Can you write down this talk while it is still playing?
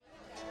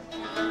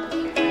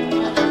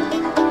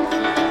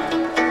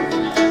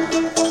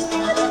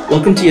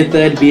Welcome to your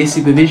third Beer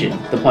Supervision,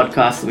 the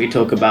podcast where we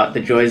talk about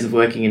the joys of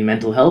working in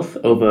mental health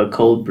over a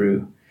cold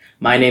brew.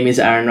 My name is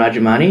Aaron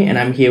Rajamani, and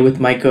I'm here with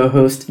my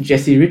co-host,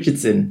 Jesse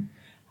Richardson.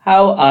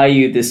 How are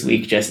you this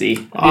week,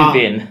 Jesse? How have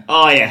you been?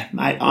 Oh yeah,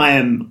 mate. I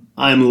am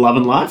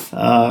loving life.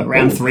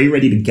 Round 3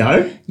 ready to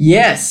go.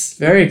 Yes,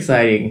 very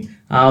exciting.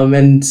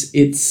 And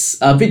it's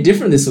a bit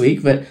different this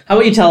week, but how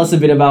about you tell us a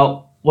bit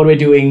about what we're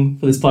doing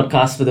for this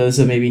podcast for those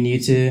who are maybe new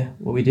to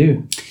what we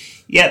do?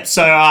 Yep,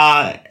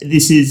 so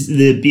this is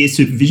the Beer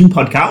Supervision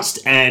podcast,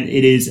 and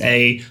it is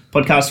a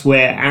podcast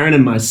where Aaron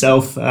and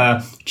myself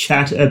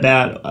chat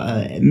about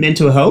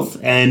mental health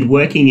and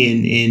working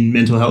in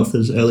mental health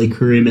as early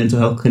career mental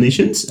health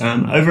clinicians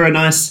over a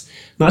nice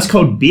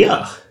cold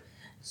beer.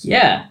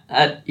 Yeah,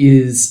 that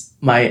is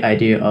my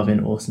idea of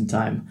an awesome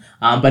time.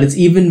 But it's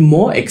even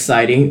more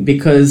exciting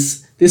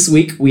because this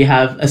week we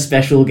have a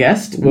special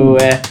guest who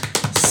we're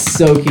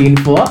so keen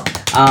for.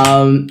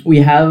 We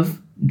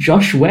have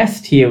Josh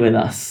West here with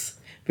us.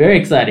 Very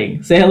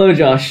exciting. Say hello,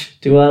 Josh,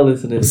 to our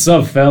listeners. What's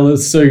up,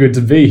 fellas? So good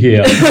to be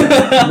here.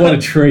 What a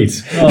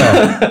treat.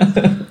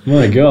 Oh,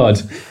 my God.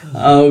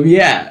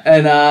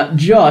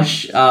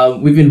 Josh,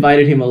 we've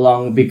invited him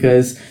along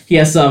because he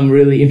has some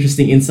really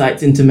interesting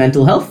insights into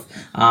mental health,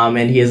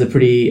 and he has a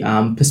pretty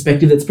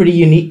perspective that's pretty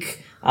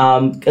unique,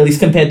 at least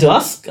compared to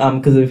us,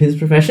 because of his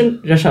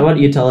profession. Josh, why don't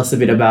you tell us a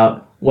bit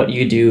about what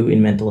you do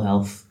in mental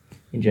health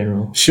in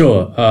general?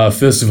 Sure.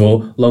 First of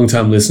all,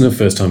 long-time listener,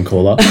 first-time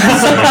caller. So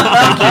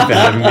thank you for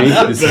having me.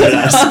 This is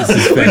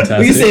fantastic.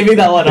 Were you saving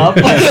that one up?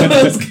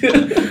 That's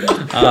good.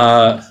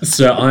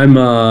 So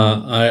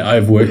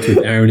I've worked with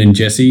Aaron and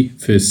Jesse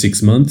for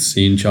 6 months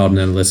in child and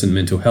adolescent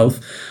mental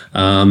health.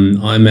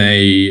 I'm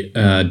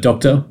a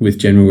doctor with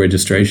general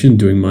registration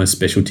doing my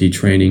specialty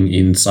training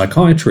in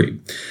psychiatry.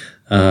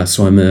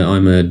 So I'm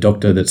a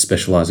doctor that's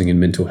specializing in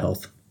mental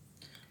health.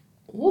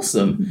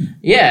 Awesome.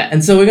 Yeah,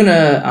 and so we're going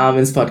to, in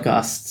this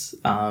podcast,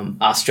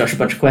 ask Josh a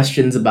bunch of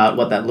questions about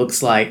what that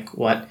looks like,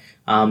 what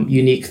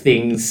unique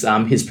things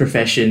his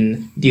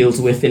profession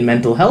deals with in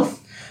mental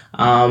health.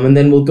 And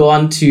then we'll go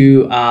on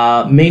to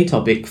our main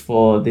topic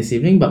for this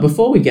evening. But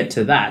before we get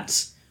to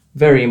that,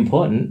 very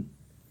important,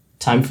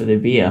 time for the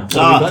beer. What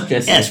have we got,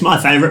 Jesse? Yeah, it's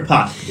my favourite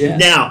part. Yeah.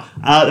 Now,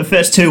 the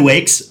first 2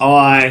 weeks,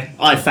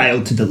 I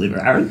failed to deliver,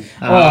 Aaron.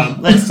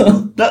 I'm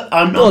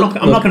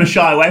not going to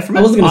shy away from it.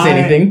 I wasn't going to say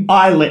anything.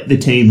 I let the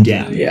team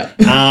down. Yeah.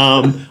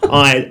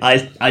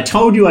 I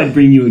told you I'd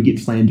bring you a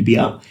Gippsland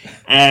beer,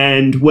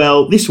 and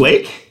well, this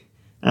week,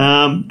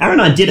 Aaron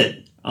and I did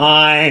it.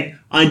 I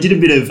did a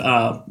bit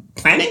of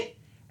planning,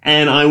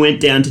 and I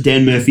went down to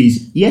Dan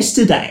Murphy's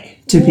yesterday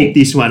to pick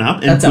this one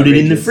up and put it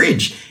in the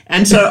fridge.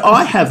 And so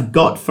I have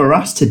got for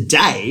us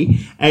today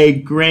a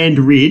Grand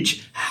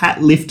Ridge Hat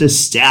Lifter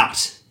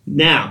Stout.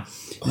 Now,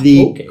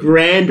 the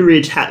Grand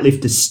Ridge Hat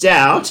Lifter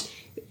Stout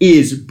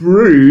is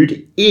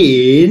brewed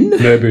in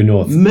Merbau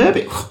North.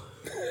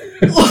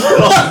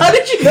 How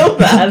did you know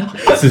that?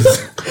 This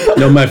is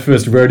not my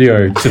first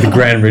rodeo to the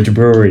Grand Ridge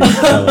Brewery,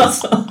 fellas.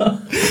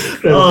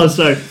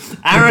 So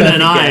Aaron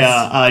and I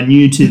are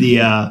new to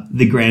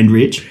the Grand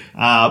Ridge,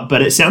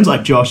 but it sounds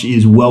like Josh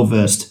is well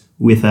versed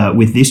with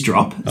this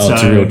drop. Oh, so,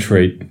 it's a real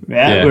treat.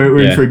 Yeah,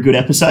 we're in for a good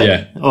episode.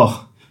 Yeah.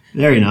 Oh,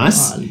 very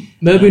nice.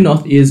 Merbau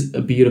North is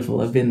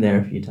beautiful. I've been there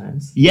a few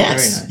times. Yes,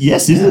 Very nice.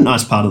 yes, this is a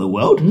nice part of the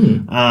world.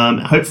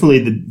 Hopefully,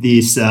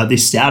 this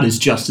stout is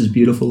just as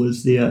beautiful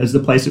as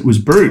the place it was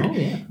brewed. Oh,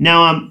 yeah.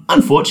 Now,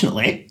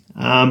 unfortunately,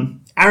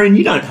 Aaron,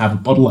 you don't have a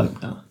bottle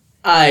opener.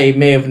 I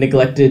may have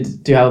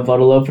neglected to have a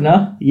bottle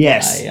opener.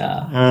 Yes.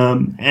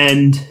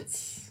 And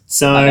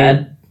so. My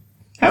bad.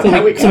 So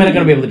we're not going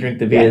to be able to drink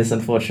the beers,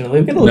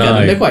 unfortunately. We're going to look at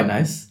them. They're quite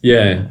nice.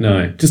 Yeah,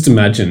 no. Just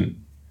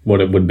imagine what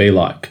it would be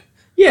like.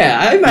 Yeah,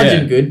 I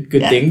imagine good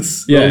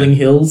things. Yeah. Rolling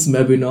Hills,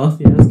 Merbau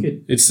North. Yeah, that's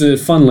good. It's a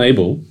fun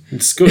label.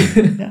 It's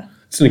good. Yeah.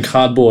 It's in a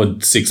cardboard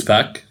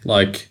 6-pack.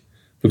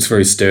 Looks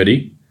very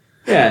sturdy.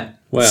 Yeah.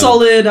 Wow.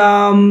 Solid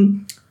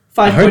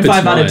 5.5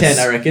 out of 10,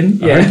 I reckon.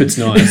 Yeah. I hope it's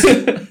nice.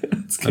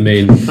 I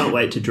mean, Can't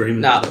wait to dream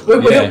Nah, about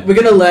it. we're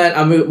gonna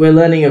learn. We're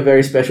learning a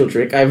very special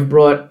trick. I've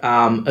brought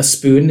a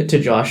spoon to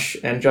Josh,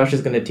 and Josh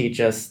is gonna teach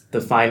us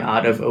the fine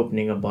art of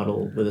opening a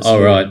bottle with a spoon.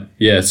 all right.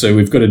 Yeah, so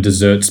we've got a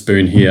dessert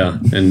spoon here,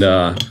 and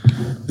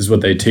this is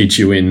what they teach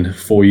you in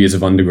 4 years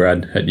of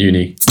undergrad at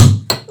uni.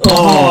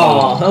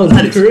 Oh, that was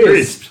That is crisp.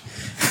 crisp.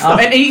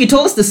 And you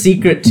told us the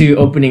secret to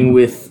opening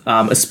with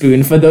a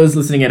spoon. For those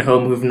listening at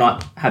home who've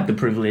not had the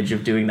privilege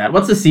of doing that,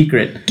 what's the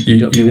secret? to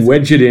You opening with-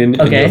 wedge it in,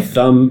 Okay. and your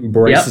thumb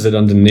braces it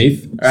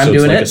underneath. I'm so it's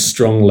doing like it. a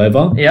strong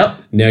lever. Yep.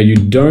 Now, you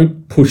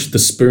don't push the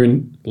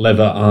spoon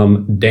lever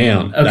arm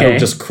down. Okay. That'll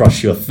just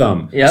crush your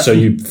thumb. Yep. So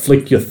you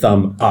flick your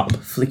thumb up.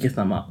 Flick your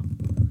thumb up.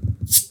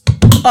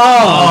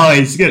 Oh,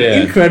 it's good.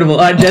 Yeah. Incredible.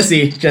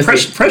 Jesse.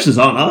 Pressure's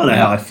on. I don't know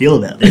how I feel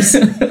about this.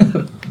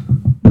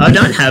 I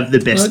don't have the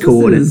best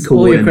All your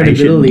coordination.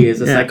 credibility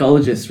as a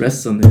psychologist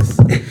rests on this.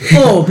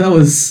 Oh, that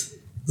was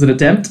an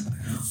attempt.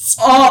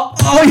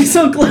 Oh, you're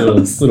so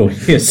close. Little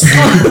hiss.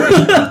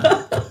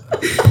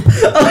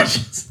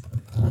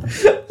 Oh,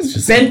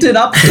 Bent it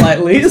up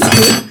slightly.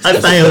 I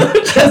failed.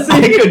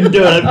 I couldn't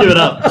do it. I've given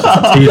up.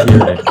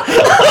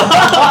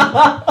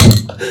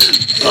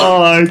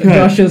 Oh, okay.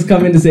 Josh has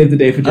come in to save the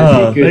day for Jesse.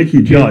 Oh, thank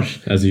you, Josh.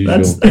 As usual.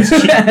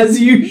 As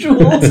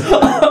usual.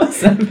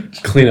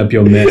 Savage. Clean up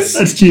your mess.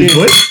 That's cheers,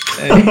 boys.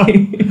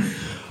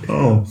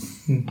 Oh.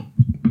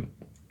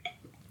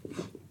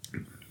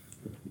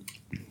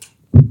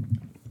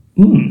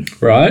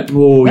 Right?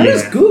 Oh, That yeah.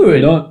 is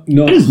good.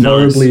 Not is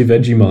nice. horribly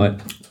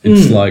Vegemite.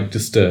 It's like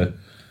just a...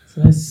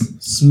 Nice,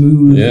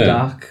 smooth, Yeah.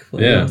 dark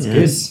flavor. Yeah. That's good.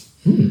 Yes.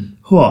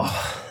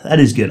 Oh, that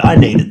is good. I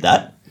needed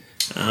that.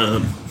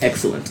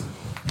 Excellent.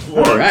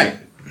 All right.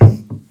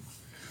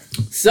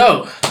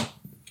 So,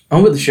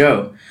 on with the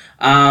show.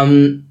 For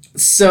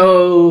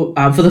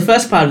the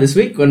first part of this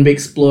week, we're going to be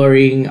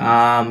exploring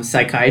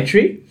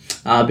psychiatry,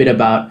 a bit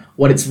about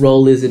what its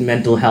role is in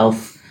mental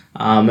health,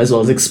 as well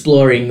as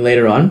exploring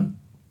later on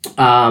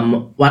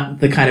what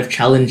the kind of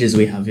challenges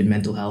we have in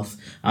mental health,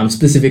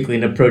 specifically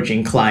in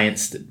approaching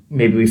clients that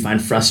maybe we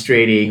find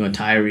frustrating or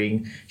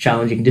tiring,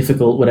 challenging,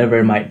 difficult, whatever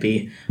it might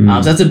be.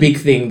 So that's a big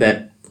thing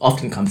that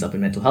often comes up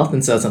in mental health,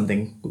 and so it's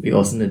something we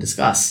also need to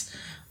discuss.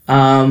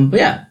 But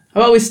yeah,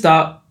 how about we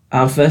start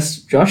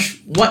first, Josh?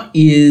 What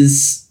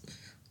is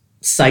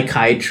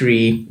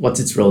psychiatry? What's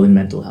its role in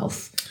mental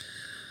health?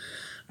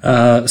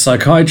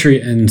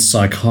 Psychiatry and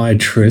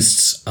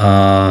psychiatrists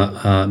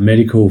are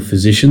medical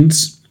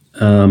physicians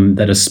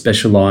that are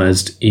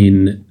specialized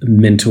in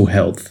mental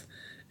health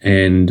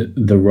and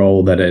the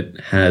role that it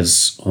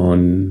has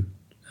on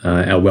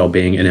our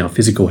well-being and our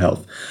physical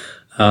health.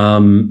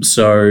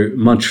 So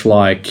much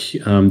like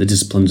the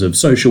disciplines of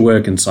social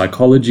work and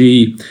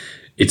psychology,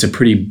 it's a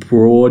pretty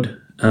broad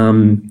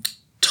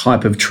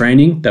type of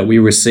training that we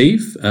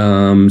receive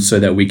so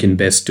that we can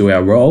best do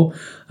our role.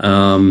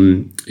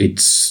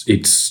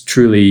 It's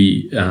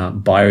truly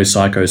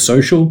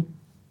biopsychosocial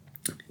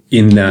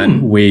in that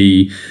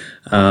we,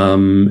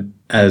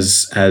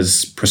 as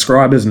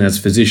prescribers and as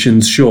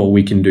physicians, sure,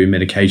 we can do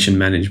medication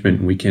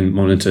management, we can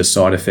monitor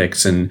side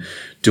effects and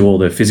do all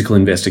the physical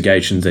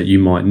investigations that you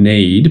might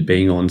need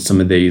being on some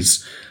of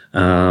these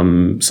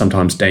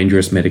sometimes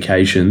dangerous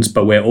medications,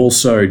 but we're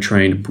also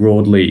trained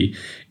broadly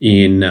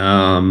in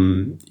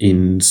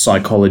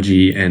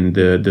psychology and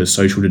the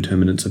social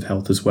determinants of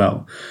health as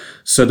well.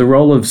 So the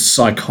role of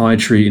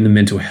psychiatry in the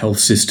mental health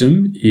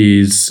system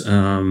is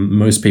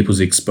most people's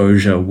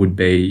exposure would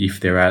be if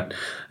they're at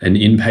an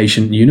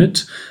inpatient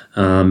unit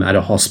at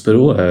a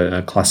hospital,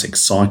 a classic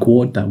psych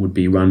ward that would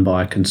be run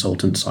by a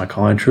consultant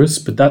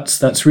psychiatrist. But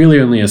that's really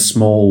only a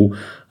small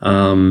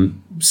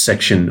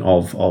section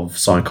of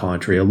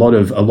psychiatry. A lot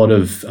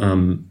of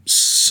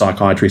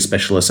psychiatry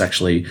specialists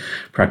actually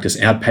practice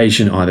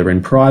outpatient, either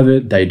in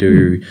private. They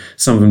do,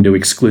 some of them do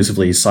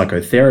exclusively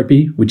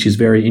psychotherapy, which is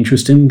very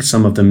interesting.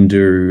 Some of them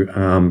do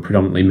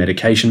predominantly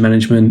medication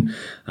management.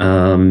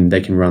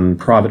 They can run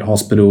private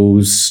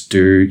hospitals,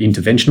 do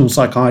interventional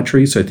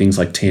psychiatry, so things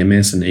like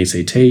TMS and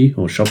ECT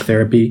or shock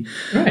therapy.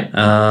 Right.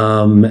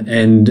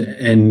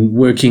 And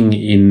working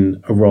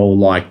in a role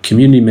like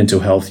community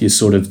mental health, you're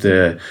sort of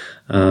the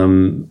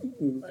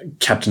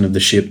captain of the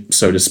ship,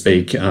 so to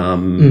speak.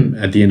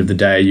 At the end of the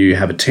day, you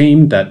have a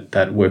team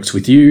that works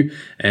with you,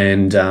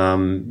 and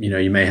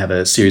you may have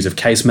a series of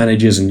case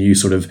managers, and you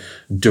sort of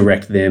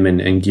direct them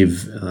and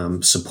give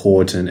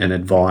support and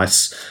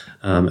advice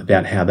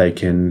about how they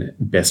can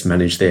best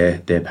manage their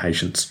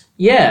patients.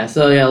 Yeah,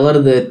 so a lot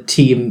of the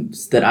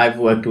teams that I've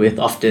worked with,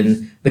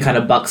 often the kind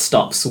of buck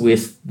stops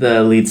with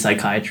the lead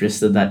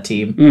psychiatrist of that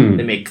team.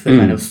 They make the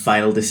kind of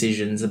final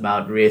decisions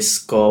about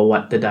risk or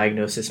what the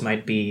diagnosis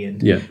might be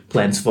and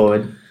plans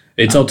forward.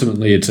 It's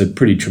ultimately, it's a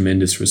pretty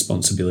tremendous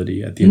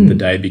responsibility at the end of the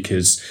day,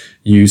 because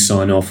you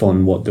sign off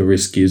on what the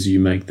risk is.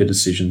 You make the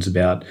decisions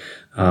about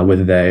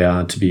whether they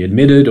are to be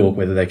admitted or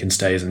whether they can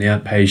stay as an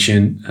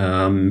outpatient.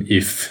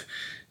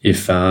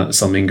 If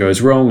something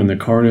goes wrong and the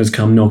coroners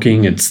come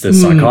knocking, it's the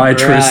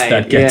psychiatrist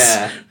that gets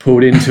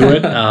pulled into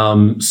it.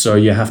 So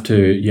you have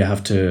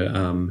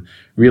to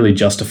really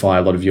justify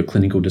a lot of your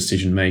clinical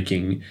decision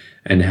making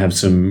and have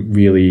some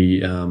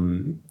really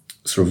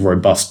sort of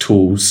robust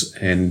tools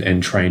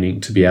and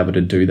training to be able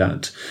to do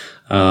that.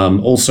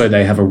 Also,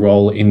 they have a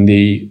role in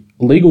the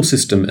legal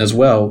system as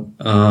well,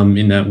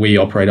 in that we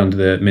operate under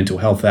the Mental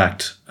Health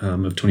Act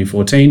of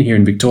 2014 here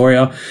in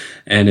Victoria,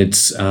 and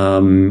it's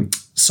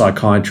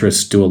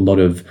psychiatrists do a lot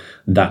of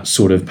that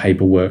sort of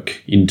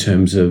paperwork in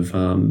terms of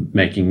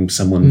making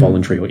someone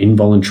voluntary or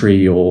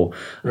involuntary, or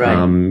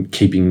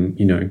keeping,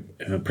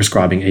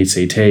 prescribing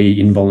ECT,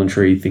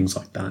 involuntary, things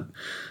like that.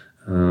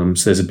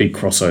 So there's a big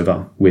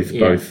crossover with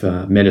both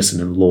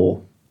medicine and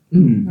law.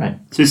 Right.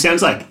 So it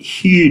sounds like a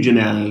huge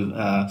amount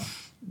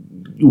of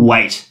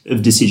weight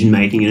of decision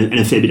making and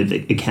a fair bit of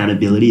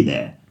accountability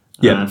there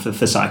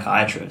for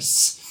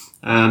psychiatrists.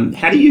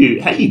 How do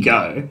you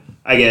go,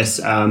 I guess,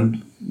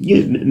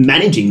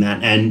 managing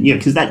that, and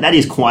because that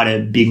is quite a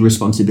big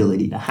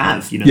responsibility to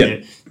have. The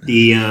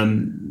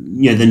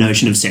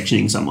notion of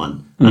sectioning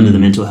someone under the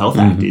Mental Health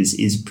Act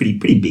is pretty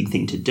big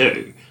thing to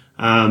do.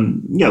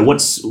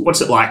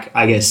 what's it like,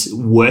 I guess,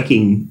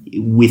 working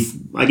with,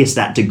 I guess,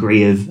 that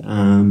degree of,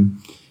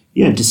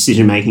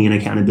 decision making and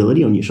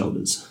accountability on your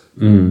shoulders?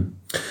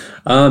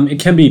 It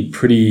can be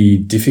pretty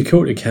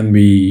difficult. It can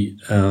be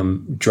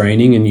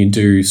draining, and you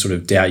do sort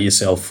of doubt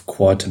yourself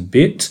quite a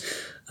bit.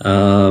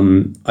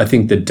 I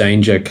think the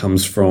danger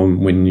comes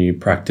from when you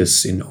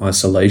practice in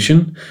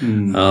isolation,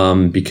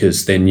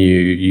 because then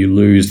you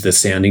lose the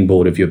sounding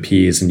board of your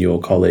peers and your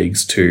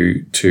colleagues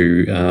to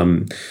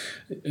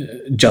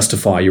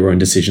justify your own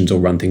decisions or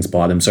run things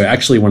by them. So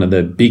actually one of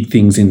the big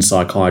things in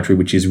psychiatry,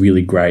 which is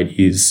really great,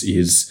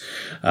 is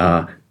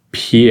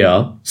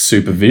peer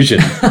supervision.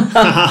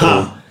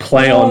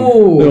 Play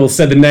on. It'll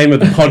say the name of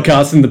the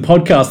podcast in the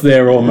podcast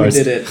there almost.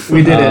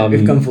 We did it.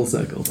 We've come full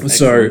circle.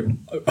 So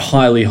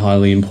highly,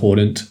 highly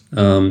important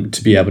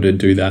to be able to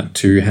do that,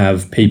 to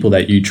have people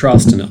that you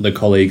trust and other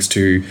colleagues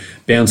to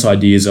bounce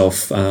ideas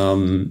off.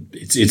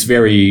 It's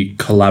very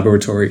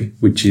collaboratory,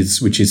 which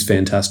is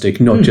fantastic,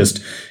 not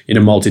just in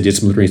a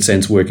multidisciplinary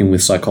sense, working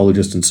with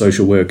psychologists and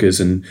social workers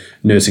and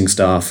nursing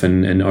staff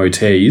and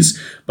OTs,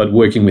 but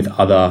working with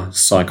other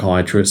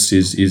psychiatrists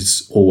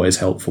is always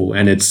helpful.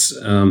 And it's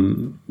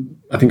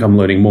I think I'm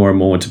learning more and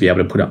more to be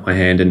able to put up my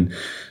hand and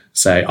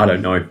say, I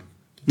don't know,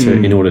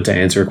 in order to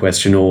answer a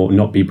question or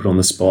not be put on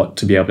the spot,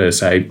 to be able to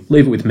say,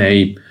 leave it with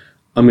me.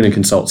 I'm going to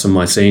consult some of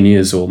my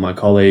seniors or my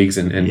colleagues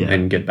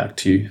and get back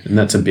to you. And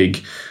that's a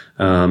big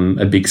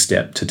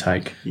step to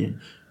take. Yeah.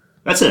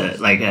 That's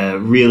a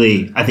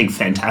really, I think,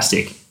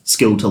 fantastic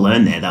skill to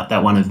learn there,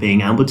 that one of being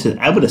able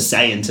to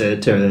say and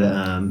to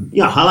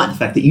highlight the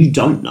fact that you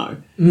don't know,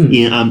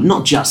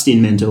 not just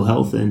in mental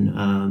health and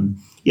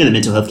the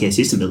mental health care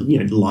system, but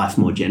life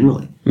more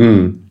generally.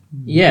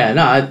 Yeah,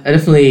 no, I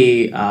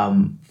definitely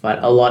find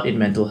a lot in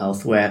mental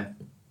health where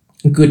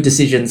good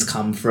decisions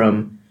come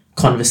from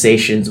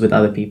conversations with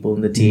other people in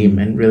the team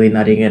and really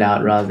nutting it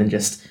out rather than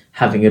just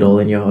having it all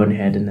in your own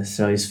head and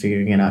necessarily just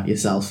figuring it out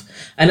yourself.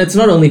 And it's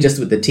not only just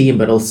with the team,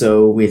 but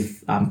also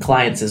with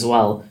clients as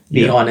well.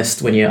 Being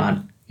honest when you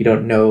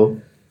don't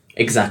know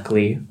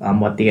exactly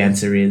what the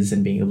answer is,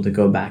 and being able to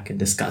go back and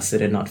discuss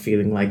it and not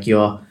feeling like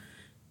you're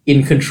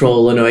in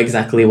control or know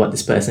exactly what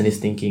this person is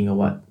thinking or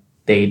what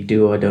they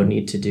do or don't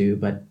need to do,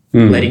 but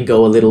letting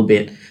go a little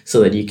bit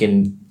so that you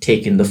can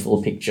take in the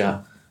full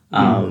picture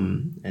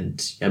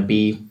and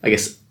be, I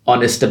guess,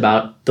 honest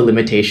about the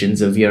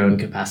limitations of your own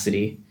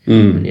capacity.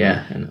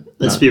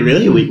 Let's be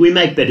real. We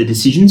make better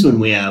decisions when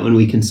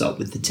we consult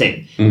with the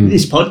team.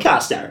 This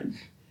podcast, Aaron.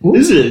 Ooh.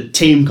 This is a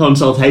team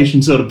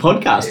consultation sort of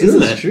podcast,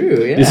 isn't it?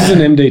 True, yeah. This is an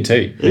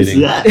MDT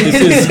meeting.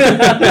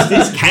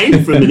 This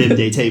came from an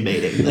MDT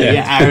meeting.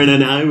 Aaron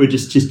and I were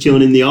just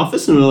chilling in the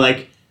office, and we're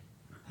like,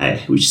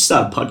 hey, we should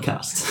start a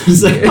podcast.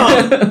 It's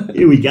like,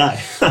 here we go.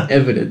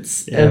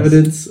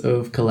 Evidence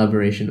of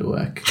collaboration at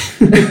work.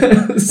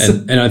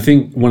 And I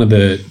think one of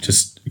the,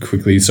 just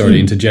quickly, sorry to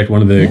interject,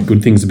 one of the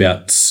good things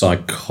about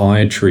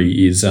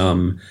psychiatry is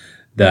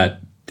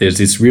that there's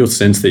this real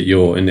sense that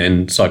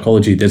and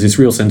psychology, there's this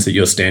real sense that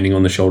you're standing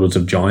on the shoulders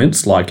of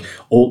giants, like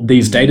all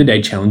these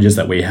day-to-day challenges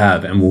that we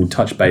have, and we'll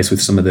touch base with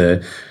some of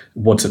the,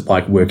 what's it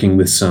like working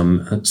with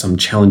some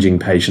challenging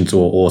patients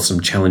or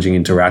some challenging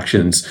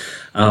interactions.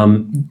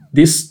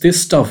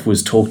 This stuff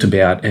was talked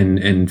about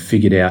and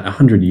figured out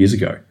 100 years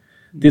ago.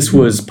 This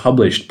was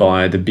published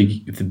by the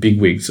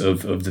bigwigs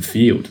of the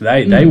field.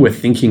 They were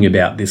thinking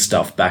about this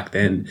stuff back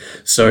then.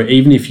 So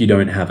even if you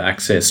don't have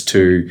access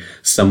to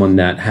someone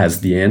that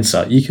has the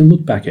answer, you can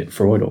look back at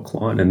Freud or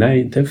Klein, and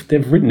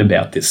they've written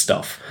about this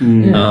stuff.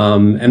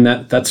 And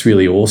that's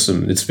really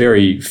awesome. It's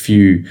very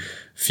few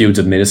fields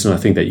of medicine, I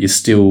think, that you're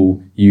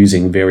still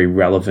using very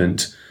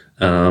relevant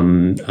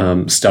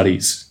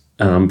studies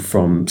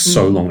from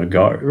so long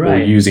ago, or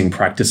using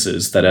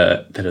practices that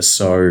are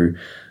so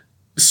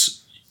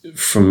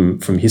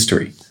from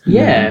history.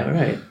 Yeah,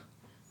 right.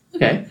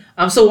 Okay.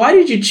 So why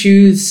did you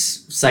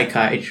choose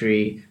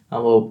psychiatry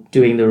or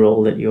doing the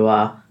role that you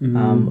are,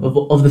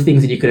 of the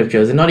things that you could have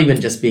chosen, not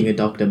even just being a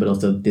doctor, but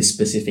also this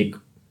specific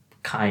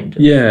kind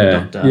of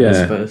doctor, I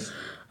suppose?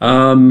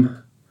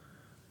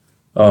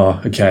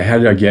 Oh, okay. How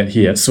did I get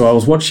here? So I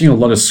was watching a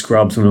lot of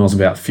Scrubs when I was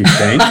about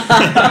 15.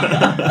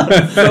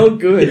 So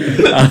good.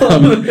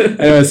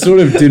 And I sort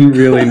of didn't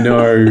really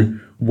know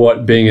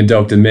what being a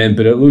doctor meant,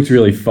 but it looked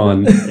really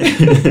fun.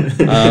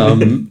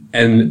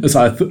 And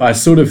so I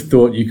sort of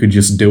thought you could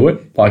just do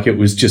it. Like it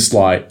was just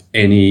like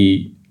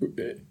any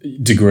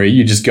degree,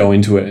 you just go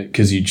into it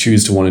because you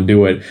choose to want to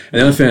do it.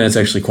 And then I found it's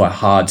actually quite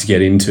hard to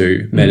get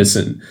into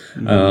medicine.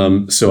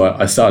 So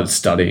I started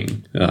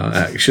studying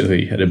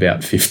actually at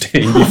about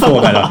 15.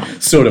 Before that, I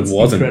sort of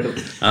wasn't.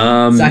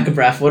 Zach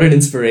Braff, what an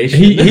inspiration.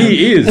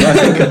 He is.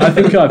 I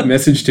think I've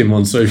messaged him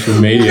on social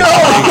media.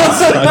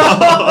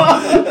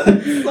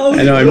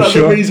 And I'm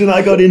sure the reason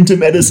I got into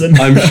medicine.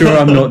 I'm sure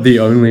I'm not the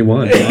only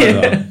one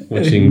either,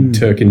 watching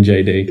Turk and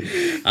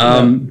JD.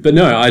 But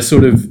no, I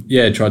sort of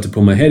tried to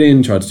pull my head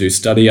in, tried to do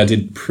study. I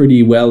did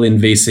pretty well in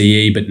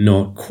VCE, but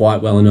not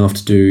quite well enough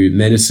to do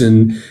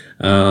medicine.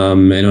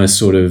 And I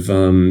sort of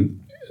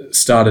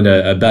started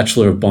a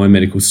Bachelor of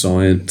Biomedical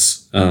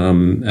Science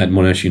at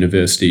Monash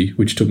University,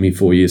 which took me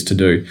 4 years to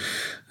do.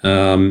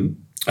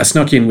 I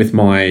snuck in with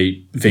my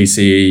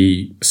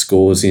VCE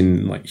scores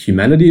in like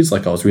humanities,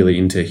 like I was really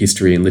into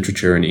history and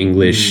literature and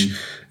English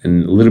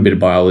and a little bit of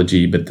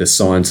biology, but the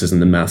sciences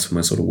and the maths were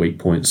my sort of weak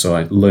points. So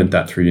I learned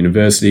that through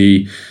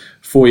university,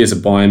 4 years of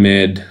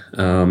biomed.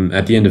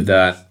 At the end of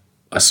that,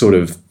 I sort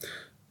of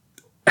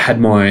had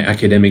my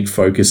academic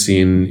focus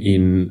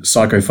in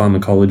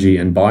psychopharmacology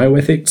and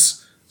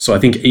bioethics. So I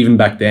think even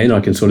back then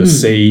I can sort of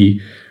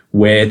see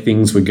where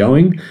things were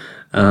going.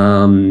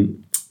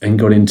 And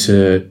got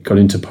into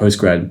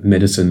postgrad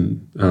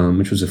medicine,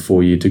 which was a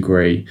 4-year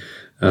degree.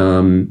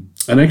 And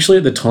actually,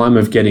 at the time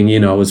of getting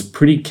in, I was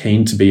pretty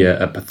keen to be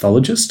a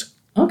pathologist.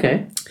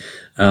 Okay.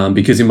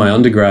 Because in my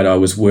undergrad, I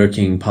was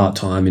working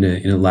part-time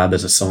in a lab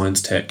as a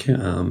science tech,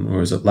 or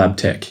as a lab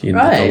tech in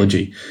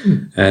pathology.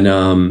 And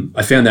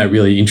I found that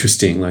really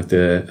interesting, like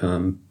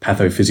the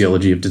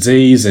pathophysiology of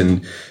disease,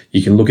 and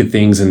you can look at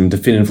things and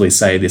definitively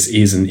say this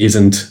is and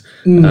isn't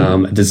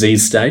a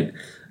disease state.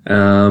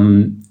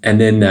 And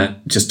then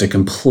that just a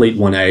complete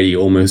 180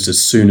 almost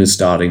as soon as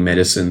starting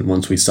medicine,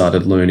 once we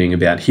started learning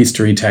about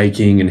history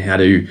taking and how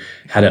to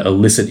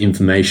elicit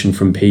information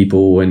from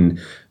people and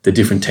the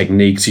different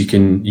techniques you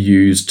can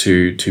use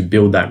to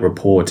build that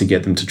rapport, to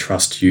get them to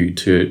trust you,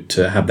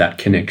 to have that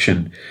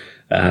connection.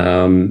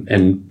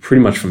 And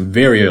pretty much from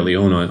very early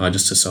on, I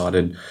just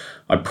decided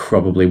I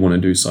probably want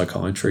to do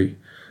psychiatry.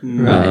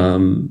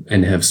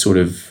 And have sort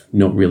of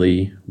not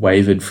really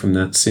wavered from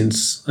that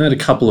since. I had a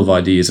couple of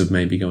ideas of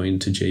maybe going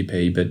into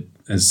GP, but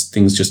as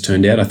things just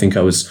turned out, I think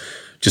I was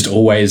just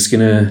always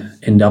going to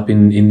end up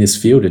in this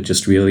field. It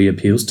just really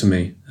appeals to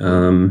me.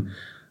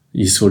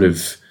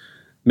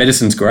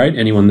 Medicine's great.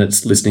 Anyone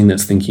that's listening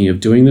that's thinking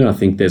of doing that, I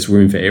think there's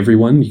room for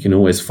everyone. You can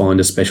always find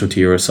a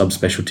specialty or a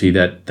subspecialty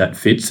that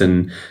fits.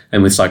 And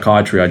with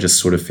psychiatry, I just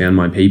sort of found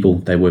my people.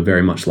 They were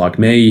very much like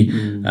me.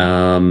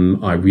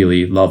 I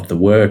really loved the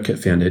work. I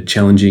found it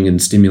challenging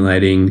and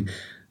stimulating.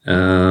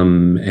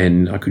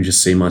 And I could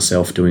just see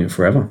myself doing it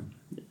forever.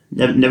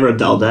 Never a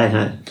dull day,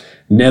 hey?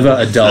 Never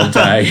a dull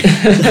day.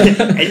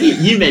 And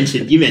you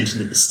mentioned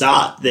at the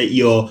start that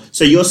you're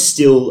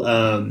still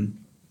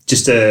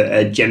just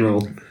a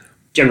general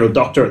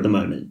doctor at the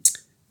moment.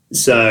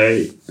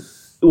 So,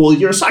 well,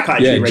 you're a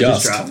psychiatry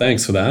registrar.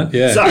 Thanks for that.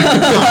 Yeah. So,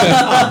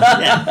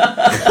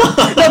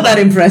 Not that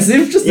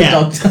impressive, just a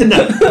doctor.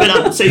 No,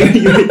 but so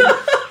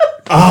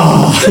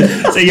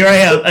you're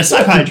a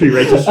psychiatry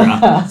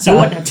registrar.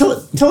 So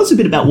tell us a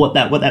bit about what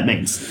that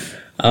means.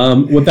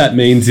 What that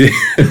means is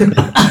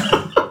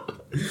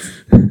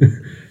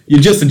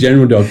you're just a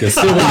general doctor,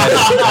 still a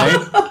medicine,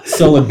 right?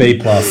 Solid B+.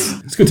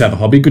 It's good to have a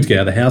hobby, good to get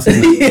out of the house,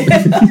 isn't it?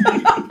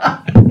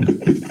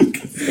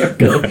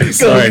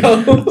 Sorry.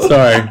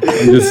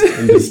 I'm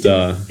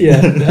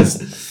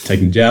just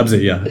taking jabs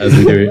at you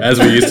as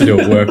we used to do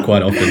at work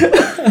quite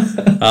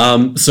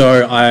often.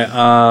 So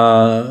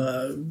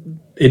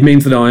it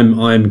means that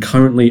I'm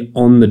currently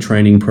on the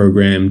training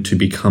program to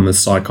become a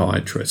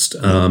psychiatrist.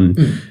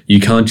 You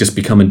can't just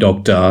become a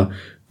doctor,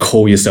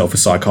 call yourself a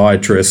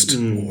psychiatrist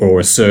or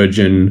a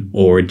surgeon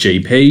or a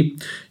GP.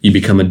 You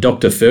become a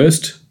doctor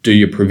first, do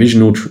your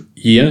provisional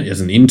year as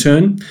an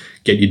intern,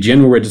 get your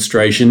general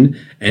registration,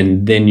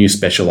 and then you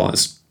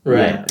specialise.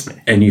 Right.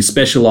 And you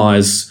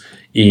specialise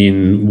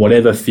in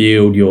whatever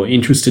field you're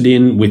interested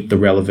in with the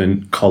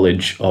relevant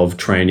college of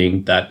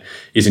training that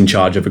is in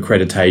charge of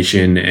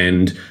accreditation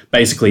and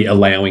basically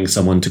allowing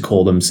someone to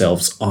call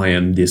themselves, I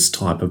am this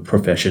type of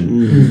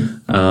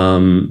profession.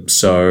 I'm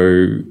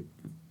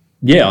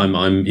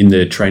in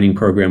the training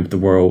program with the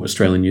Royal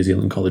Australian New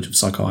Zealand College of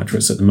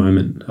Psychiatrists at the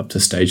moment, up to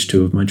stage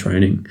 2 of my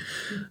training.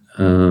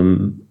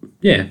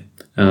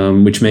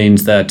 Which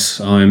means that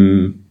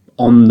I'm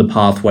on the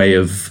pathway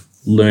of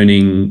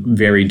learning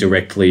very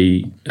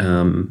directly,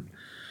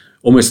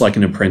 almost like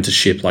an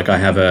apprenticeship. Like I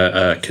have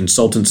a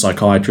consultant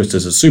psychiatrist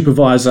as a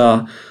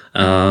supervisor,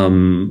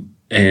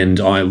 and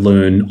I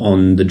learn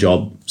on the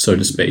job, so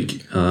to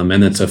speak.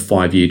 And that's a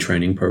 5-year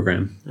training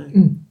program.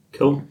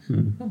 Cool.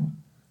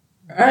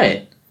 All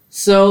right.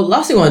 So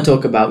last thing I want to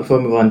talk about before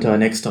we move on to our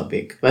next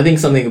topic, but I think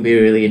something would be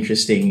really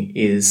interesting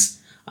is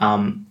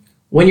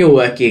when you're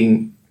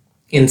working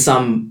in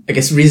some, I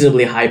guess,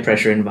 reasonably high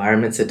pressure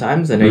environments at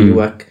times. I know you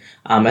work,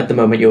 at the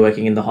moment you're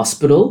working in the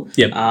hospital,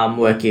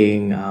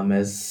 working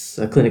as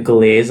a clinical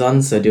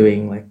liaison, so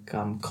doing like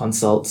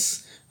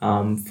consults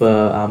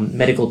for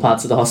medical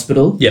parts of the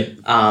hospital.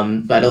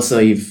 But also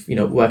you've,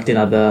 worked in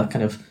other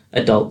kind of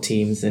adult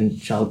teams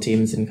and child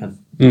teams and kind of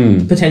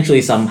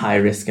potentially some high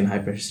risk and high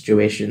pressure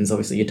situations.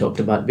 Obviously you talked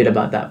a bit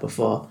about that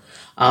before.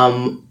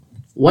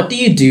 What do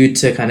you do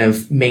to kind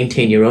of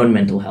maintain your own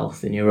mental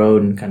health and your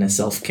own kind of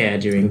self-care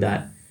during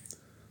that?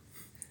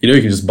 You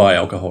can just buy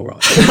alcohol, right?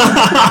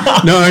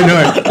 No,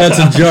 that's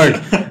a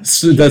joke.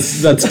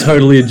 That's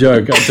totally a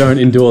joke. I don't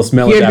endorse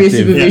maladaptive. Here at Beer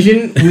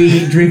Supervision,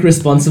 we drink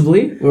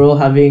responsibly. We're all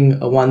having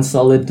one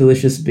solid,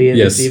 delicious beer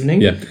this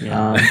evening.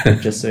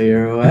 Just so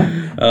you're aware.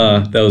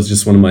 That was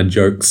just one of my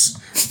jokes.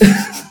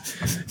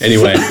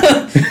 Anyway,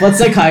 What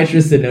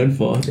psychiatrists are known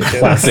for?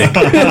 classic.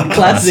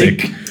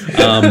 Classic.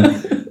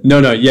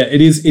 No, yeah,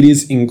 it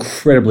is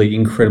incredibly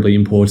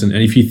important.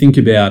 And if you think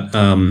about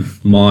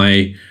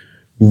my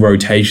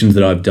rotations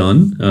that I've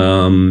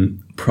done,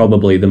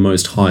 probably the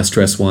most high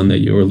stress one that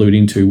you're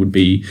alluding to would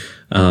be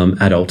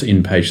adult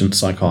inpatient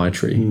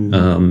psychiatry,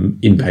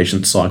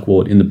 inpatient psych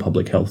ward in the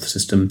public health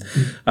system.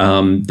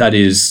 That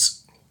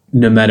is,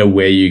 no matter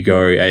where you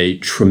go, a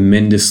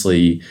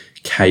tremendously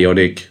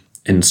chaotic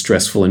and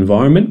stressful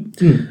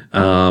environment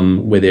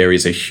where there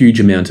is a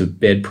huge amount of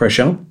bed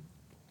pressure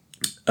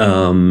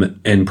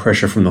and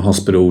pressure from the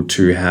hospital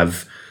to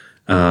have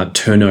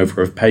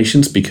turnover of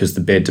patients because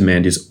the bed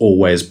demand is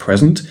always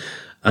present.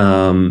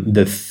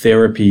 The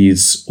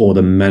therapies or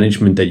the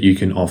management that you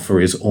can offer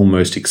is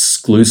almost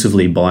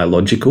exclusively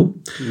biological.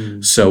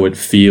 So it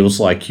feels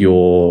like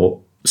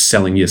you're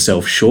selling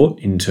yourself short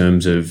in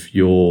terms of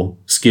your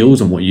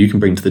skills and what you can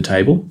bring to the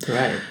table.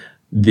 Right.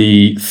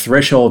 The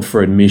threshold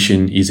for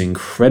admission is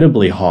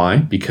incredibly high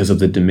because of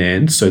the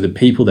demand. So the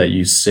people that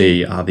you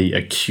see are the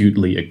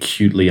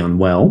acutely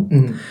unwell.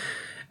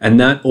 And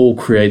that all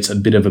creates a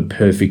bit of a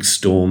perfect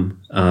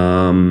storm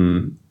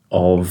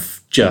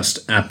of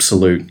just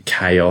absolute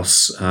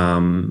chaos.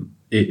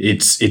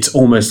 It's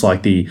almost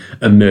like the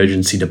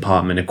emergency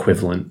department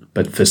equivalent,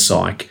 but for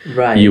psych.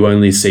 Right. You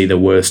only see the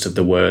worst of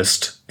the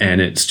worst,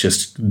 and it's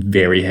just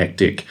very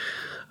hectic.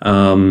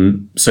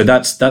 So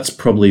that's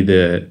probably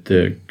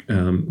the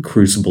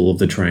crucible of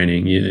the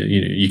training.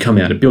 You come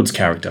out, it builds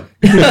character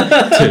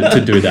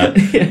to do that.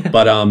 Yeah.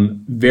 But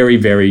very,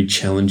 very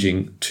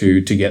challenging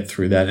to get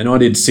through that. And I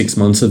did 6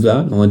 months of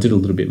that. Well, I did a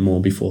little bit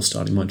more before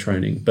starting my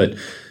training, but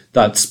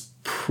that's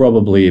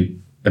probably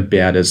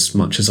about as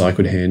much as I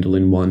could handle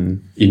in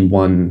one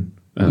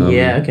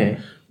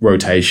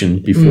rotation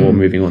before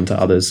moving on to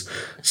others.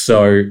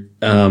 So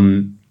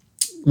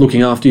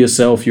looking after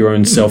yourself, your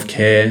own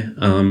self-care,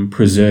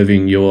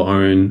 preserving your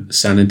own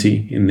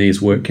sanity in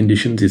these work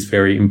conditions is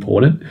very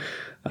important.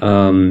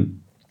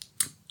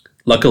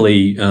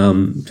 Luckily,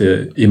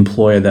 the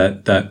employer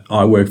that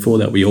I work for,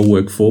 that we all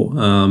work for,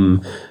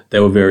 they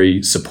were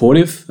very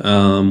supportive.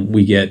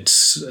 We get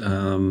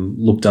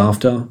looked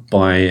after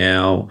by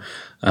our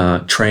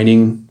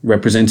training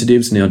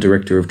representatives and our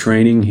director of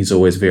training. He's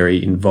always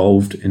very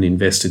involved and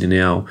invested in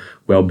our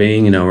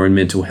well-being and our own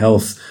mental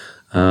health.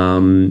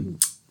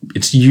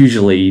 It's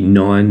usually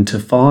 9 to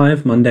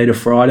 5, Monday to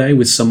Friday,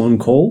 with some on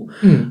call.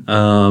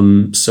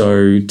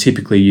 So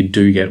typically you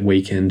do get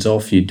weekends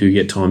off. You do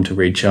get time to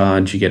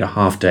recharge. You get a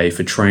half day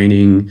for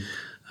training.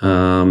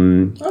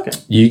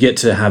 You get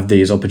to have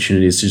these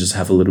opportunities to just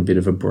have a little bit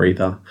of a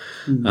breather.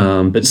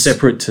 But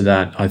separate to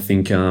that, I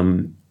think,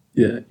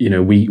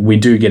 we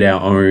do get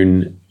our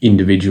own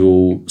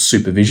individual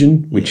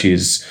supervision, which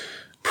is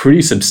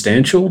pretty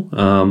substantial.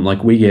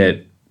 Like we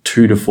get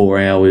 2 to 4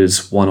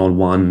 hours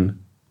one-on-one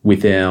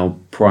with our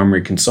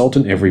primary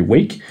consultant every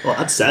week. Well,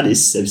 that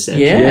is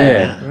substantial.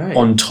 Yeah. Right.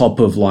 On top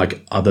of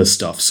like other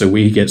stuff. So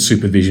we get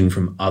supervision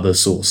from other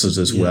sources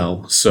as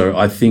well. So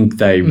I think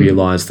they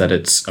realize that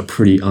it's a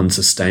pretty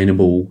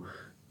unsustainable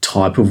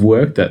type of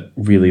work that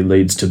really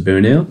leads to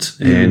burnout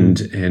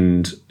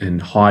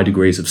and high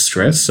degrees of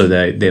stress. So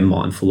they're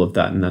mindful of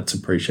that, and that's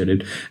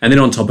appreciated. And then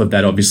on top of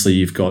that, obviously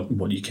you've got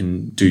what you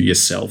can do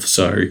yourself.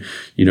 So,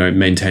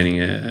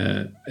 maintaining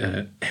a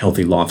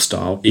healthy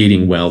lifestyle,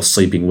 eating well,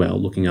 sleeping well,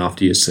 looking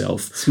after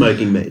yourself.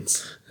 Smoking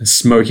meats.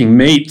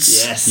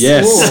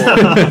 Yes.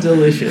 Oh,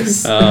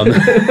 delicious.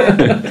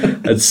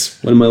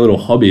 That's one of my little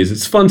hobbies.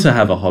 It's fun to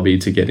have a hobby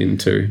to get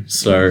into.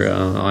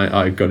 So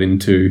I got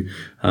into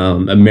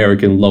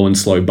American low and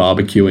slow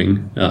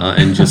barbecuing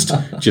and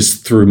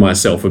just threw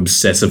myself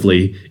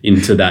obsessively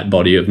into that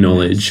body of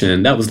knowledge.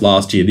 And that was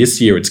last year.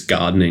 This year it's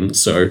gardening.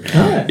 So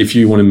if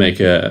you want to make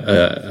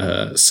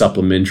a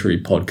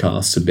supplementary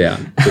podcast about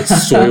the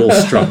soil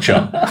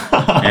structure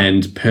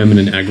and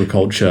permanent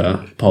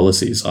agriculture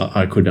policies,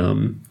 I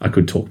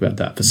could talk about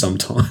that for some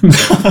time.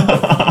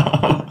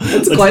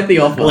 That's quite the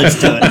offer. Let's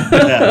do it.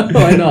 Yeah.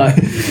 Why not?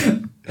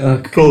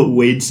 Call it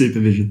weed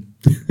supervision.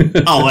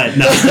 Oh wait,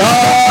 no,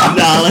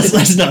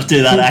 let's not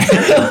do that.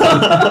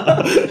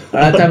 All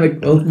right,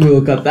 we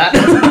will cut that.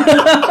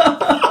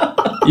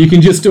 You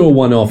can just do a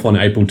one-off on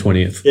April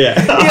 20th. Yeah.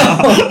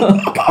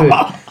 Good.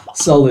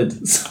 Solid.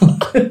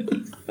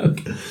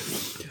 Okay.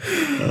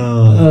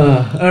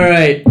 All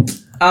right.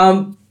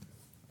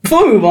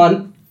 Before we move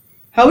on,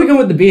 how are we going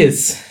with the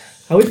beers?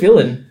 How are we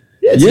feeling?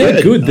 Yeah,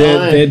 good.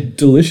 They're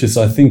delicious.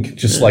 I think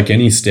just like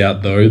any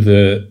stout, though,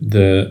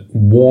 the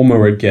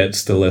warmer it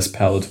gets, the less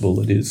palatable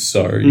it is.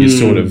 So you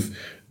sort of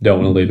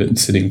don't want to leave it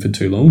sitting for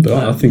too long.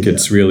 But I think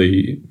it's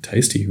really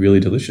tasty, really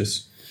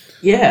delicious.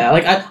 Yeah,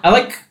 I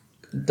like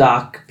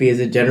dark beers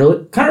in general.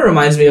 It kind of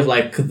reminds me of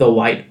like the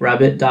White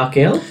Rabbit dark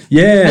ale.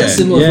 Yeah, It's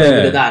similar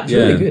flavor to that. It's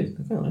really good.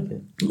 I kind of like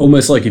it.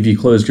 Almost like if you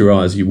closed your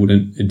eyes, you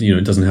wouldn't.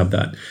 It doesn't have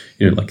that,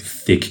 like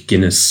thick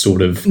Guinness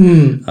sort of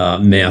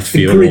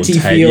mouthfeel or gritty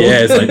taste. feel.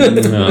 Yeah, it's like.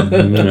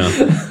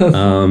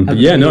 But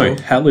yeah, no,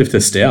 Hat Lifter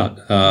Stout.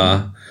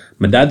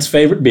 my dad's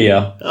favorite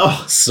beer.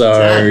 Oh,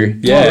 So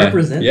Dad.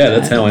 represent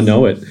that's Dad. how I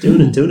know it.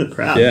 doing it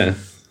proud. Yeah.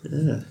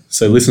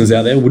 So listeners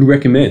out there would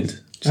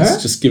recommend.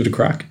 Alright. Just give it a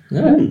crack.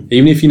 Alright.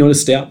 Even if you're not a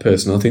stout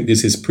person, I think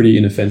this is pretty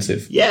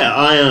inoffensive. Yeah,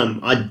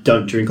 I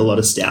don't drink a lot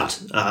of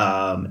stout,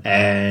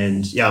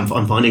 and yeah,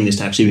 I'm finding this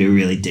to actually be a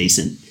really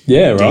decent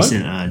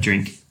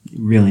drink.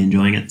 Really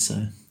enjoying it.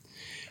 So,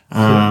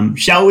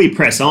 shall we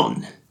press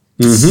on?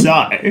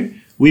 So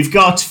we've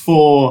got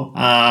for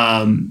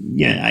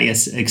I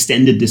guess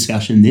extended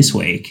discussion this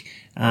week.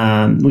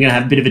 We're going to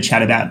have a bit of a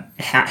chat about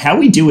how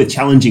we deal with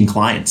challenging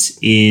clients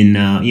in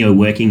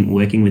working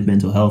with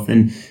mental health,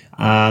 and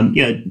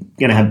going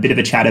to have a bit of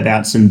a chat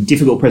about some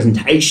difficult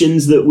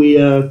presentations that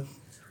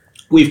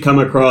we've come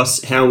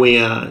across, how we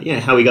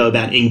go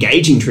about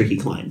engaging tricky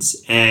clients,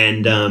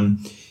 and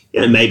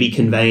maybe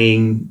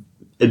conveying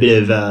a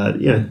bit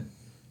of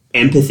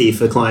empathy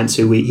for clients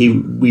who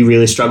we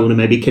really struggle to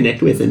maybe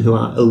connect with and who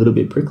are a little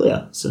bit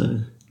pricklier.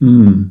 So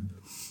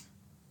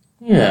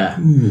Yeah.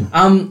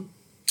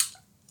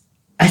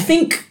 I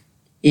think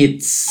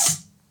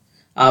it's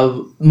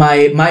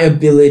my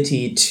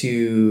ability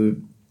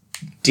to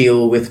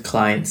deal with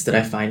clients that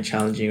I find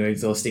challenging or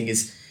exhausting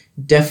is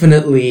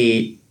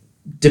definitely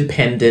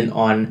dependent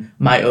on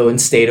my own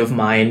state of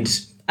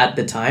mind at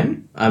the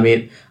time. I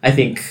mean, I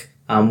think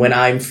when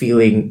I'm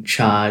feeling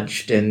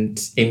charged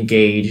and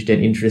engaged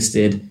and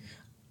interested,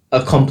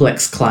 a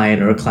complex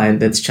client or a client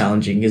that's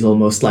challenging is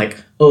almost like,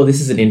 oh,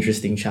 this is an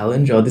interesting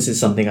challenge, or this is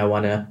something I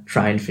want to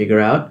try and figure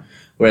out.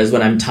 Whereas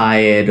when I'm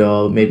tired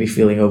or maybe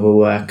feeling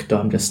overworked or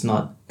I'm just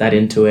not that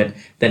into it,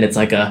 then it's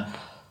like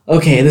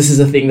okay, this is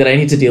a thing that I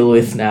need to deal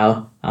with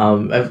now.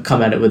 I've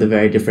come at it with a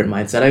very different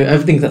mindset. I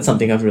think that's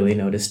something I've really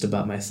noticed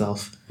about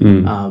myself.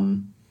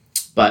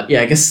 But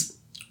yeah, I guess,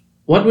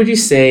 what would you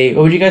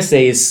guys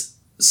say is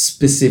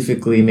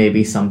specifically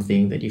maybe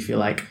something that you feel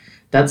like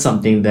that's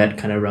something that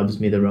kind of rubs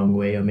me the wrong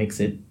way or makes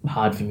it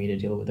hard for me to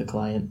deal with a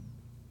client?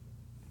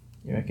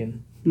 You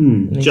reckon?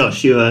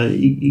 Josh,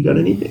 you got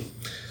anything?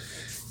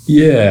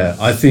 Yeah,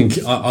 I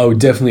think I would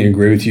definitely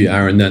agree with you,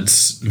 Aaron.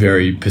 That's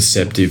very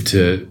perceptive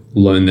to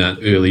learn that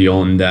early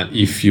on, that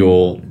if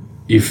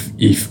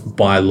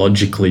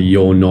biologically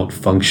you're not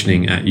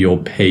functioning at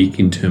your peak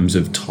in terms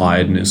of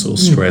tiredness or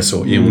stress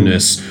or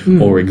illness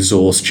or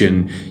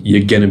exhaustion,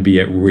 you're going to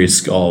be at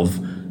risk of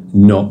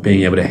not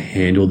being able to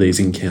handle these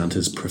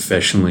encounters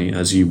professionally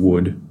as you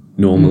would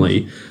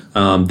normally.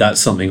 That's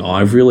something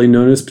I've really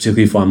noticed,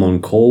 particularly if I'm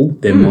on call.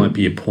 There might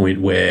be a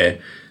point where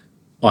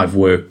I've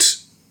worked,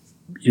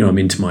 I'm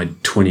into my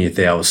 20th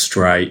hour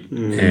straight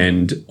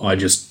and I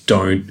just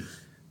don't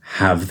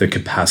have the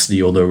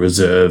capacity or the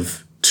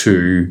reserve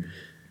to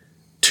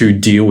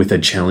deal with a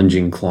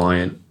challenging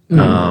client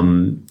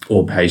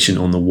or patient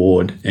on the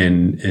ward.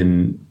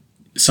 And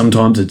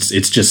sometimes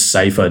it's just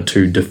safer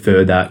to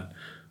defer that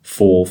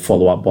for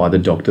follow-up by the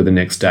doctor the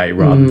next day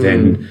rather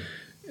than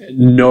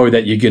know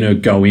that you're going to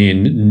go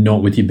in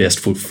not with your best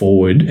foot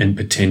forward and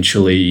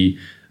potentially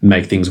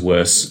make things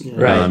worse.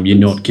 Right. You're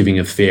not giving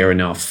a fair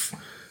enough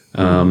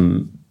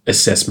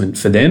assessment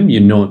for them.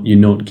 You're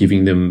not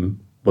giving them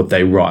what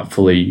they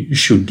rightfully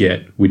should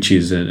get, which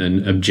is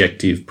an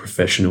objective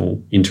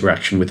professional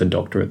interaction with a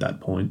doctor at that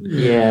point.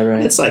 Yeah,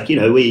 right. It's like,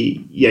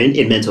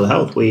 in mental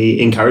health, we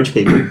encourage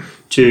people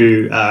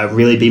to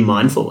really be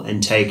mindful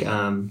and take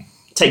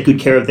good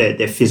care of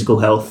their physical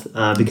health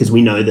because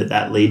we know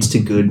that leads to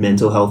good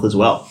mental health as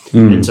well.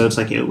 And so it's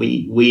like,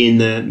 we in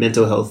the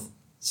mental health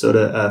sort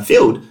of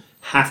field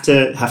have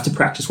to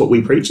practice what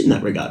we preach in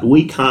that regard.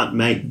 We can't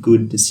make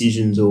good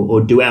decisions or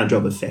do our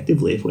job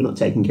effectively if we're not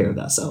taking care of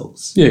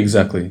ourselves. Yeah,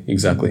 exactly.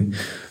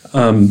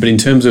 But in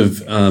terms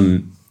of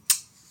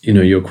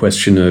your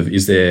question of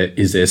is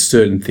there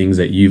certain things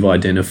that you've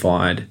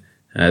identified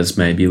as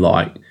maybe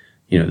like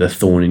the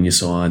thorn in your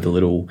side, the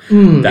little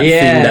thing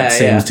that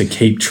seems to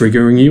keep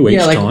triggering you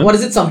each time. What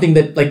is it something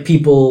that like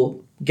people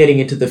getting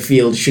into the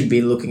field should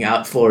be looking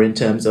out for in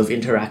terms of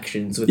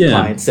interactions with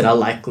clients that are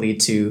likely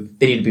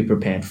they need to be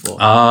prepared for?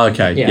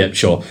 Okay. Yeah. Yep,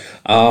 sure.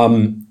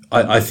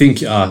 I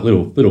think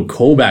little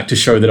callback to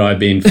show that I've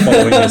been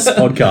following this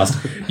podcast.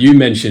 You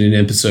mentioned in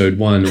episode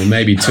 1 or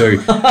maybe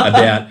 2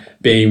 about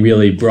being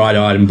really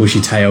bright-eyed and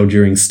bushy-tailed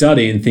during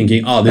study and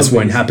thinking, this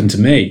won't happen to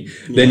me.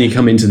 Yeah. Then you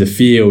come into the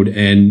field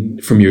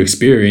and from your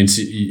experience,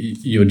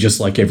 you're just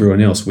like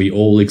everyone else. We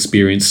all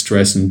experience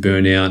stress and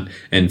burnout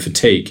and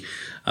fatigue.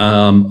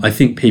 I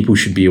think people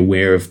should be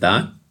aware of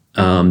that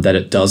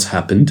it does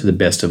happen to the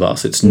best of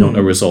us. It's not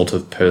a result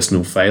of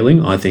personal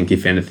failing. I think,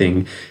 if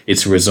anything,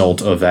 it's a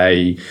result of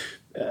a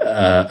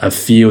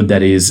field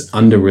that is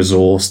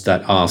under-resourced,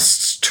 that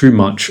asks too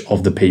much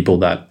of the people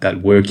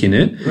that work in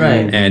it.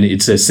 Right. And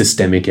it's a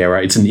systemic error.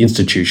 It's an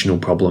institutional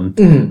problem.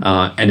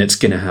 And it's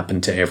going to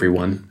happen to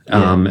everyone.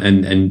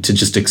 And to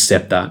just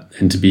accept that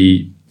and to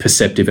be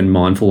perceptive and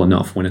mindful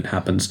enough when it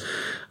happens.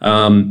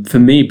 For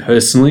me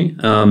personally,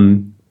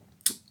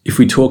 if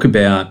we talk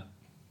about,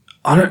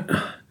 do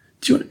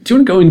you want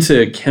to go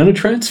into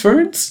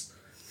countertransference?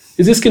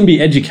 Is this going to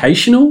be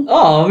educational?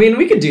 Oh, I mean,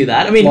 we could do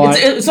that. I mean,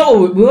 it's not.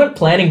 We weren't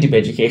planning to be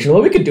educational.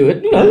 But we could do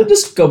it. You know,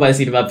 just go by the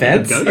seat of our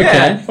pants. Go.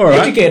 Okay, all right.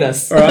 Educate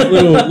us. All right,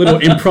 little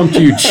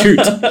impromptu shoot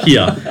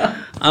here.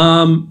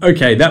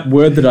 Okay, that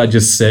word that I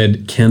just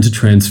said,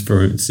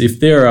 countertransference. If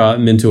there are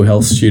mental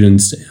health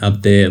students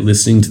out there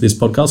listening to this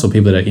podcast or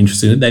people that are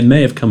interested in it, they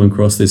may have come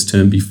across this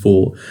term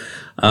before.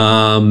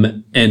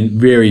 And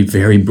very,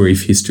 very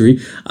brief history.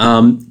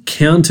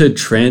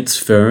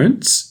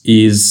 Countertransference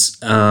is,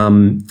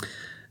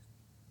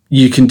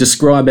 you can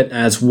describe it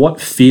as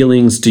what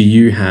feelings do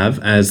you have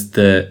as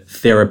the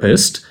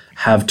therapist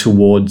have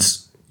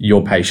towards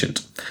your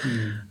patient.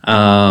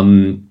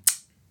 And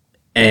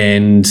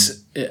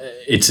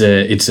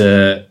it's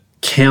a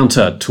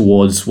counter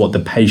towards what the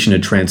patient are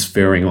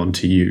transferring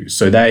onto you.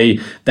 So they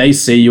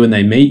see you and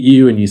they meet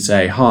you and you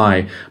say,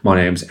 "Hi, my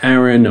name's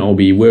Aaron. I'll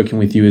be working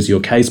with you as your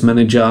case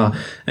manager."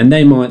 And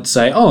they might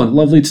say, "Oh,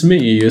 lovely to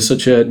meet you. You're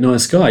such a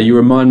nice guy. You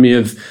remind me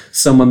of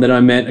someone that I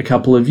met a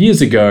couple of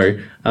years ago.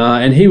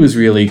 And he was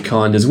really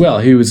kind as well.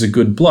 He was a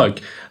good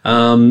bloke."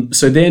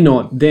 So they're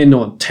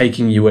not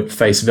taking you at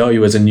face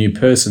value as a new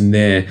person.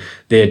 They're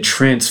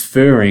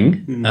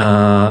transferring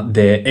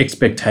their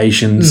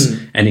expectations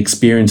and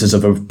experiences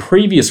of a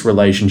previous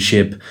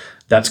relationship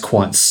that's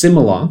quite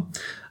similar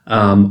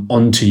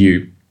onto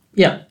you.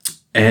 Yeah.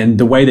 And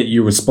the way that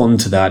you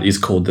respond to that is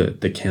called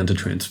the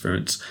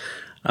countertransference.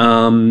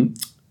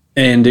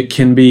 And it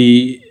can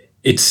be,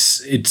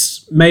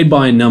 it's made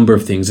by a number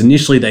of things.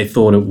 Initially, they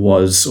thought it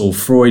was, or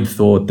Freud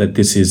thought that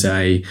this is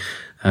the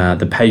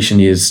patient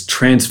is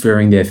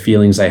transferring their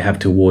feelings they have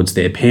towards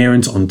their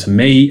parents onto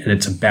me, and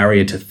it's a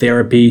barrier to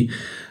therapy.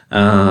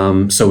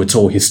 So it's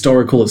all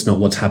historical. It's not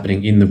what's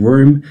happening in the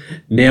room.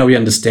 Now we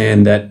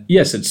understand that,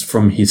 yes, it's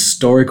from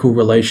historical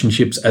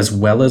relationships as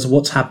well as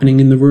what's happening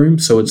in the room.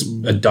 So it's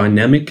a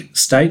dynamic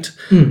state,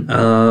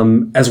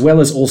 as well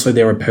as also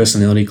there are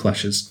personality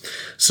clashes.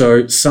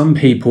 So some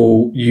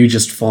people you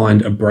just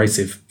find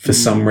abrasive for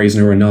some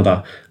reason or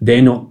another.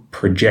 They're not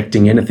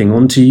projecting anything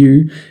onto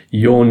you.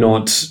 You're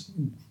not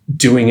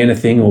doing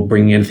anything or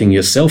bringing anything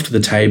yourself to the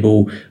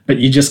table, but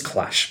you just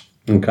clash.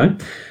 Okay.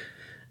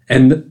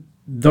 And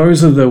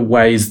those are the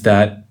ways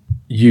that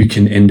you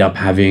can end up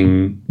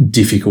having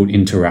difficult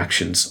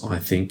interactions, I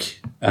think.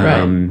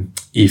 Right.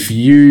 If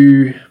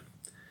you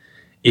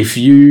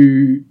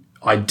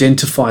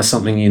identify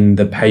something in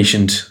the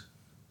patient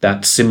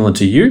that's similar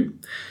to you,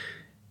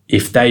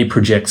 if they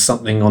project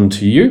something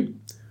onto you,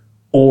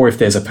 or if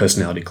there's a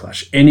personality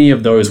clash, any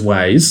of those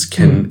ways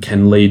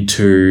can lead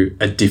to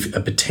a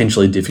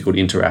potentially difficult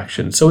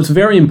interaction. So it's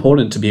very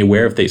important to be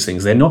aware of these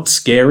things. They're not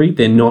scary.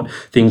 They're not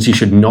things you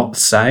should not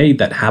say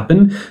that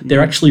happen.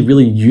 They're actually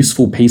really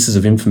useful pieces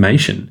of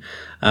information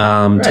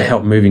to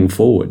help moving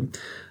forward.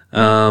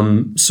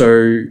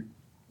 So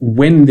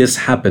when this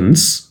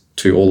happens,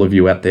 to all of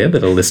you out there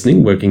that are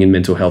listening, working in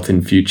mental health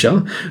in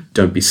future,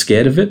 don't be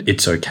scared of it.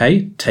 It's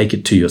okay. Take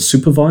it to your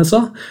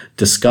supervisor,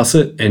 discuss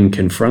it and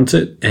confront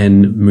it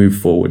and move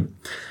forward.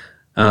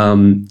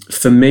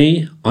 For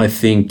me, I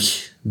think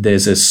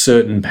there's a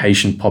certain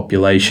patient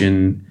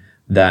population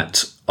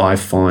that I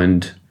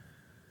find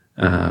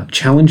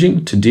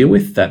challenging to deal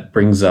with that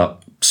brings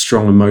up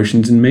strong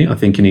emotions in me. I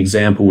think an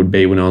example would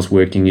be when I was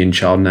working in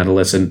child and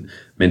adolescent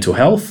mental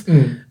health.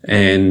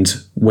 And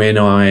when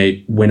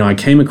I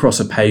came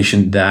across a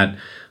patient that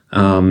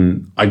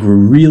I grew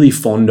really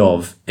fond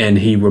of, and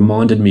he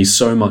reminded me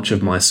so much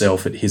of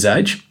myself at his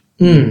age.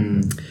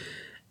 And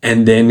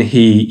then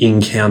he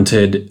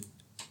encountered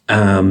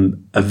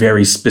a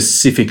very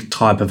specific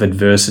type of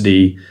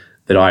adversity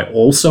that I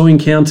also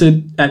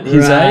encountered at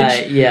his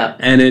age. Yeah.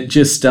 And it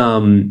just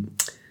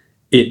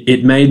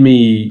it made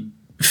me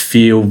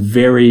feel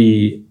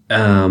very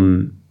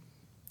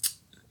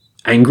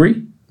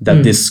angry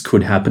that this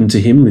could happen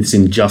to him, this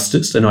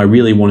injustice, and I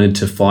really wanted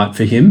to fight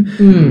for him.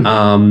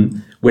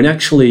 When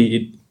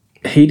actually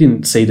he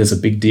didn't see it as a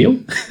big deal.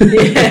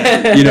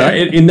 You know,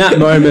 in that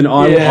moment,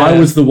 I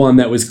was the one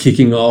that was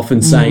kicking off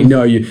and saying,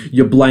 "No,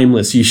 you're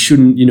blameless. You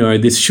shouldn't. You know,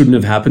 this shouldn't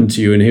have happened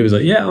to you." And he was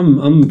like, "Yeah,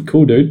 I'm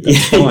cool, dude.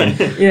 That's fine."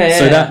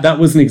 So that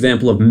was an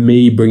example of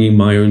me bringing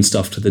my own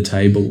stuff to the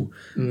table,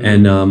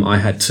 and I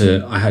had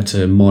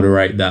to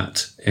moderate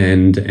that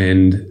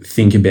and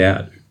think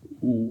about,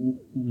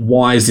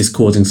 why is this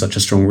causing such a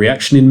strong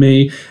reaction in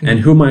me? And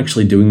who am I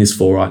actually doing this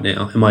for right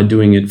now? Am I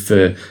doing it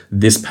for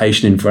this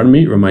patient in front of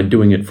me, or am I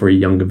doing it for a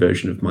younger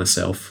version of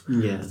myself?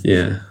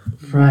 Yeah.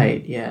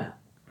 Right. Yeah.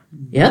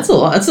 Yeah. That's a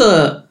lot. That's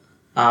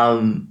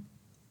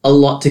a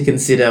lot to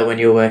consider when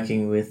you're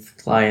working with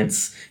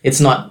clients. It's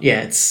not.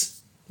 Yeah.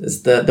 It's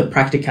the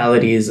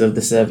practicalities of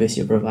the service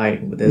you're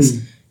providing. But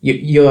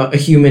you're a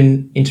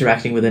human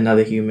interacting with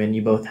another human.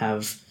 You both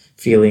have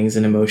feelings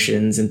and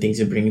emotions and things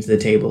you're bringing to the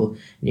table,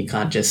 and you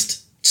can't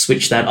just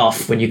switch that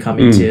off when you come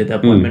into the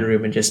appointment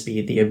room and just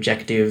be the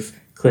objective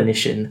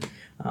clinician.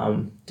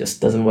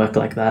 Just doesn't work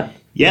like that.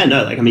 Yeah,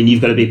 no, like, I mean,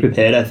 you've got to be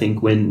prepared, I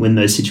think, when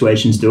those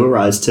situations do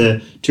arise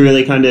to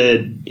really kind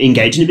of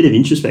engage in a bit of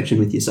introspection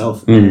with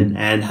yourself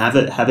and have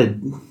a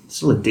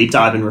sort of deep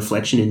dive and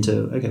reflection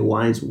into, okay,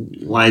 why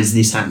is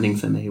this happening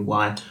for me?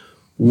 Why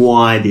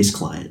this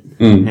client?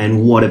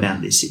 And what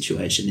about this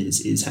situation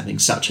is having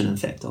such an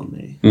effect on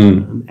me?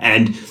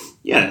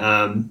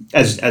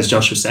 As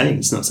Josh was saying,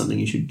 it's not something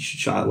you should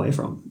shy away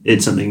from.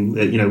 It's something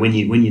that, when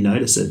you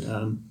notice it,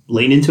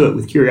 lean into it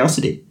with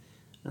curiosity.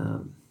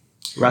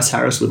 Russ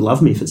Harris would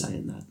love me for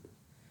saying that.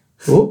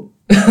 Oh,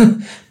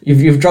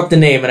 you've dropped a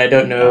name, and I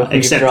don't know who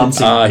you've dropped.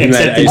 He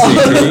made ACT.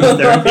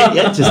 Therapy.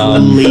 Yeah, just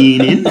lean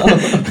in.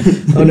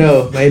 Oh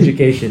no, my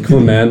education. Come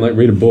on, man,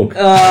 read a book.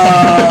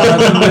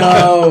 Oh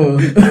no,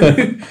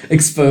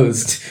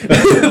 exposed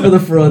for the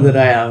fraud that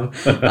I am.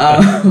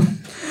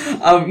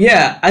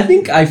 I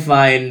think I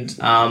find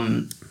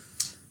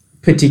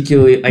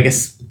particularly, I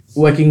guess,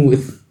 working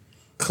with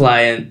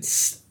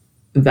clients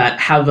that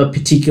have a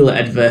particular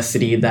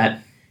adversity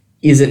that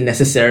isn't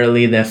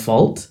necessarily their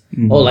fault,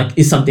 or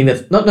is something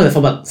that's not their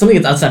fault, but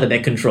something that's outside of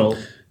their control.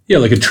 Yeah,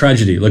 like a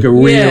tragedy, like a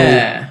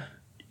real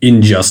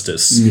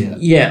injustice.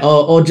 Yeah,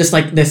 or just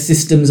there's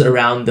systems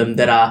around them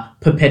that are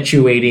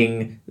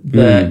perpetuating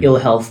the ill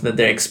health that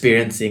they're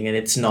experiencing, and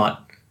it's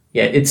not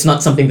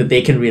something that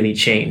they can really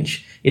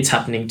change. It's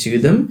happening to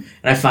them,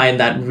 and I find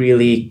that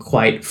really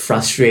quite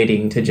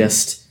frustrating to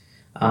just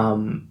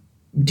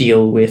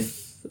deal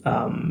with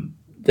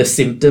the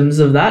symptoms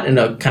of that, and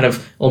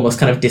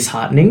almost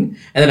disheartening.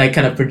 And then I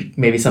kind of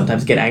maybe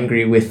sometimes get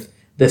angry with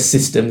the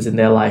systems in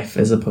their life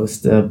as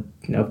opposed to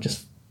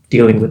just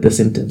dealing with the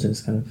symptoms and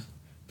just kind of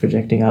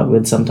projecting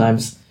outward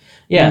sometimes.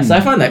 So I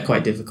find that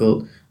quite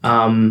difficult.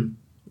 I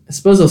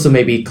suppose also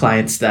maybe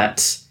clients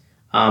that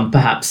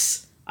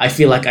perhaps I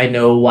feel like I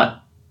know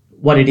what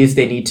it is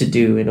they need to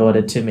do in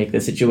order to make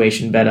the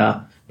situation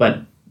better,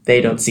 but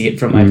they don't see it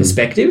from my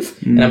perspective,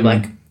 and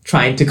I'm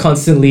trying to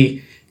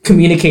constantly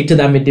communicate to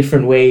them in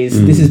different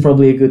ways. This is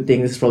probably a good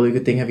thing. This is probably a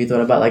good thing. Have you thought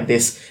about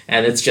this?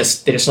 And it's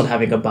just, they're just not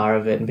having a bar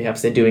of it. And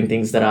perhaps they're doing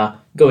things that are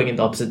going in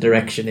the opposite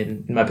direction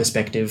in my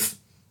perspective,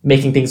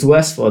 making things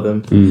worse for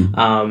them.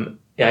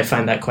 I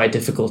find that quite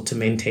difficult to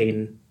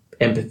maintain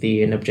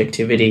empathy and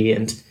objectivity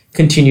and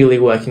continually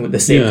working with the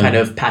same kind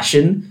of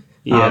passion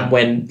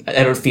when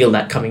I don't feel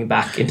that coming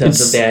back in terms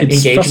of their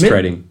engagement.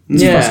 Frustrating.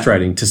 It's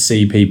frustrating to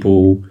see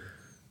people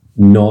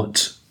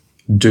not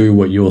do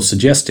what you're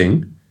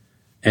suggesting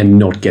and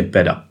not get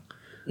better.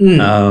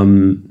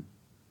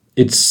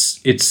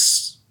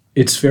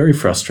 It's very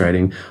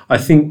frustrating. I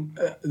think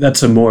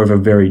that's more of a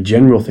very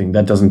general thing.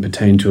 That doesn't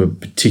pertain to a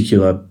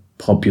particular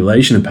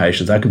population of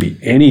patients. That could be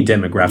any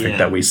demographic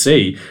that we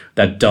see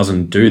that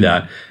doesn't do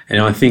that.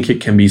 And I think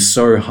it can be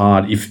so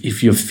hard.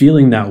 If you're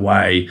feeling that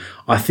way,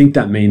 I think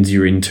that means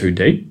you're in too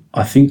deep.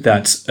 I think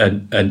that's a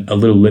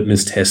little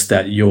litmus test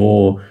that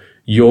you're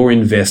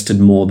invested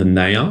more than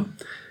they are.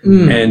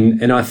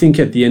 And I think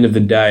at the end of the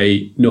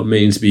day, not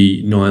meaning to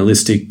be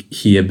nihilistic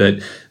here,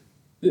 but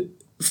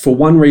for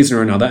one reason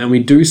or another, and we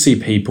do see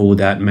people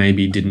that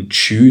maybe didn't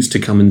choose to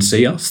come and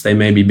see us. They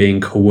may be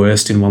being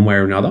coerced in one way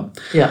or another.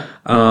 Yeah.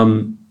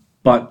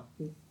 But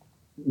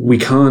we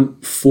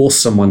can't force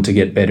someone to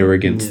get better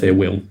against their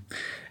will.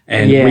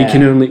 And we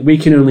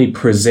can only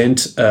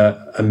present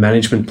a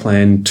management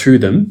plan to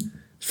them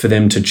for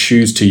them to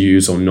choose to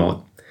use or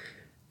not.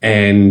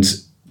 And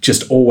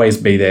just always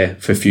be there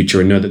for future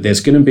and know that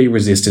there's going to be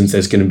resistance,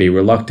 there's going to be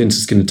reluctance,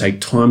 it's going to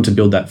take time to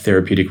build that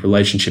therapeutic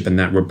relationship and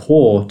that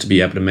rapport to be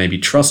able to maybe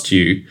trust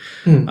you.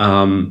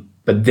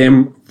 But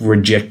them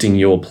rejecting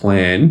your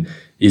plan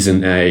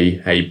isn't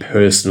a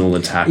personal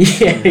attack.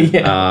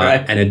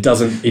 Right. And it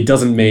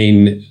doesn't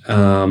mean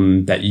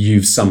that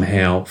you've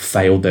somehow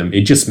failed them.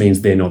 It just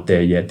means they're not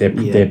there yet.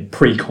 They're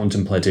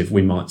pre-contemplative,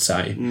 we might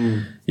say.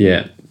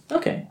 Yeah.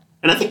 Okay.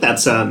 And I think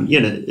that's,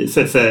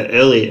 for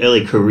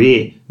early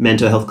career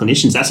mental health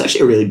clinicians, that's actually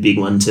a really big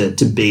one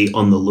to be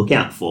on the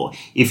lookout for.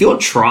 If you're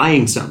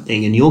trying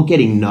something and you're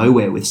getting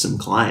nowhere with some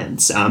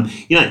clients,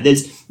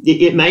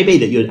 it may be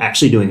that you're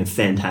actually doing a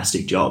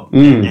fantastic job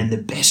and the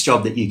best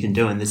job that you can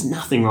do, and there's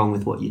nothing wrong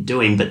with what you're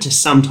doing, but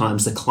just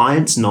sometimes the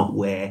client's not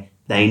where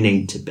they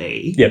need to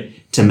be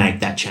to make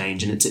that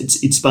change. And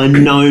it's by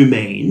no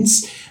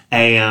means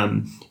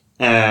an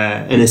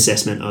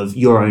assessment of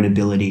your own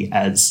ability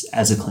as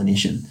a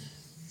clinician.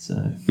 So,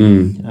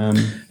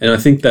 and I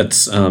think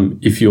that's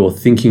if you're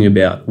thinking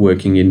about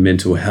working in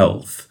mental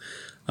health,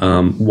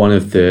 one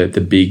of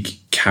the big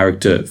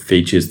character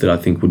features that I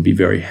think would be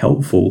very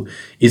helpful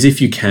is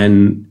if you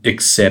can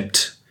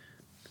accept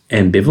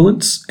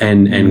ambivalence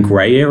and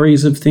grey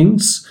areas of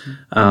things,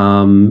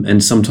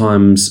 and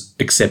sometimes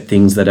accept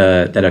things that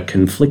are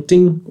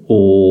conflicting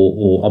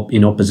or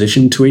in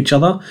opposition to each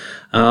other.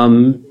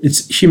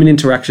 It's human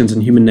interactions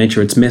and human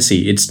nature. It's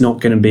messy. It's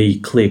not going to be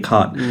clear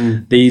cut.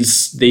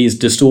 These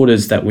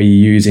disorders that we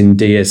use in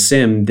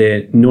DSM,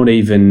 they're not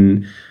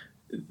even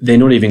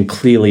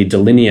clearly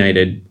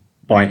delineated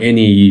by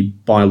any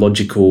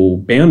biological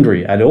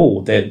boundary at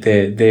all.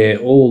 They're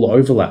all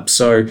overlap.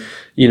 So,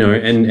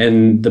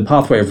 and the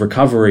pathway of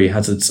recovery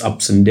has its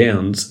ups and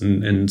downs,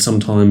 and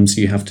sometimes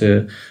you have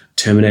to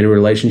terminate a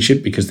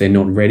relationship because they're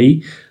not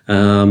ready,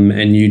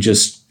 and you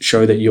just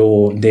show that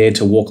you're there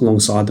to walk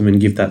alongside them and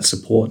give that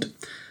support.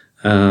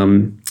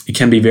 It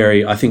can be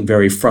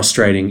very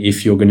frustrating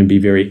if you're going to be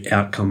very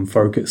outcome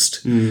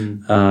focused.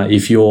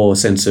 If your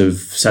sense of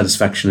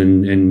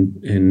satisfaction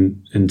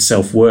and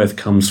self-worth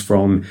comes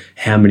from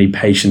how many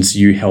patients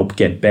you help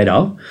get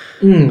better,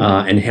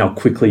 and how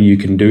quickly you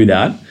can do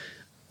that,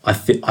 I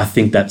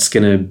think that's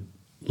going to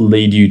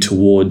lead you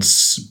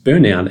towards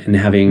burnout and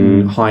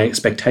having high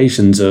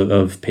expectations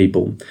of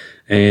people,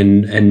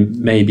 and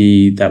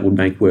maybe that would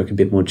make work a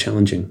bit more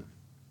challenging.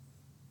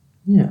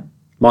 Yeah.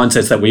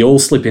 Mindsets that we all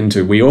slip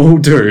into. We all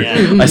do.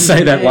 Yeah. I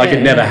say that like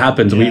it never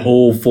happens. Yeah. We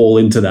all fall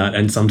into that,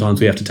 and sometimes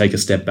we have to take a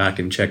step back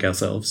and check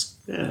ourselves.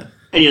 Yeah.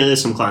 And,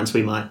 there's some clients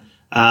we might,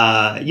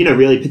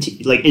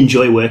 really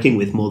enjoy working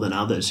with more than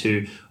others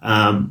who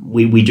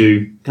we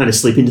do kind of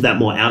slip into that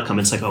more outcome.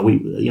 It's like, we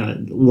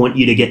want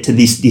you to get to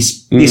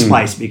this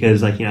place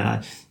because,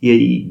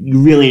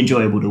 you're really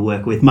enjoyable to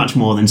work with much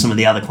more than some of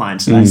the other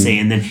clients that I see.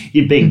 And then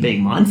you're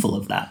being mindful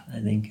of that.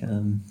 I think,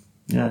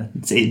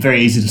 it's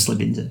very easy to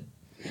slip into.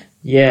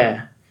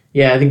 Yeah.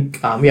 I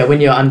think,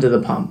 when you're under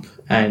the pump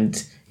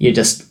and you're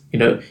just,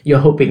 you're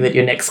hoping that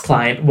your next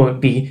client won't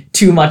be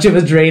too much of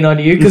a drain on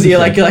you because you're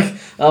like,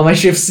 oh, my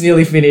shift's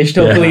nearly finished.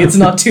 Hopefully it's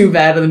not too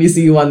bad. And then you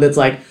see one that's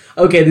like,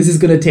 okay, this is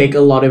going to take a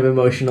lot of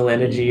emotional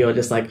energy or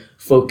just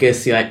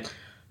focus. You're like,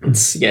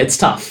 it's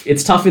tough.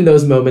 It's tough in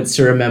those moments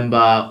to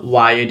remember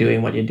why you're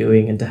doing what you're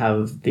doing and to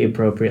have the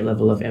appropriate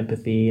level of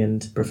empathy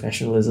and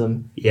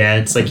professionalism. Yeah,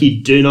 it's like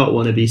you do not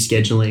want to be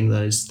scheduling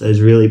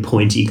those really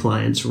pointy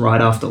clients right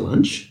after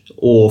lunch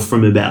or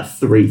from about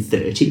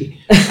 3:30.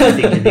 I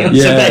think in the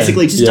So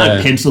basically just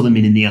don't pencil them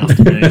in the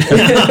afternoon.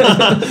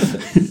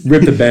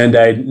 Rip the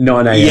Band-Aid,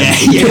 9 a.m.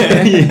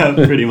 Yeah,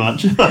 pretty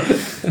much.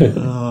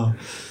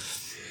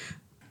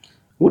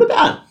 What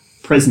about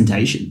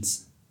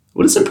presentations?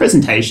 What are some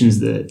presentations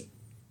that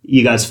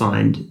you guys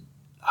find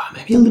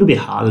maybe a little bit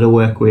harder to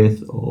work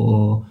with,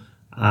 or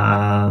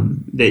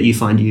that you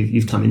find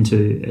you've come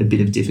into a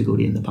bit of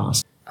difficulty in the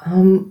past?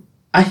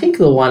 I think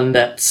the one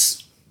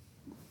that's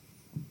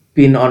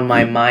been on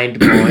my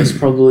mind more is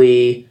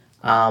probably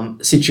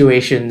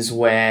situations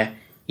where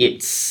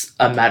it's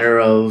a matter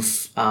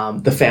of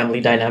the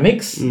family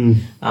dynamics.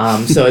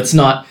 So it's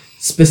not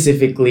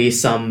specifically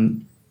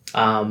some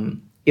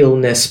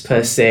illness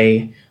per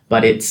se,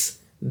 but it's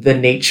the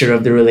nature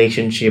of the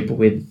relationship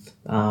with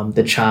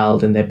the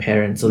child and their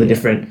parents, or the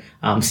different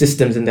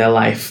systems in their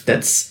life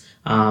that's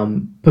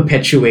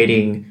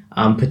perpetuating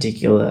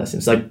particular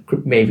symptoms,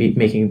 like maybe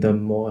making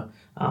them more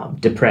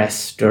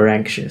depressed or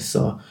anxious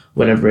or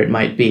whatever it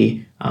might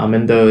be.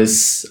 And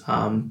those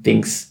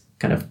things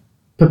kind of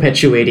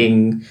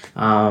perpetuating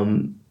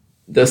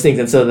those things.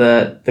 And so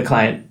the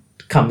client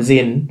comes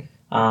in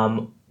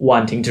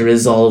wanting to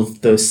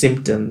resolve those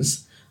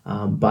symptoms,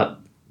 but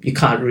you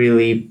can't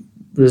really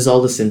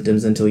resolve the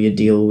symptoms until you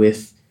deal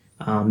with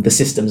the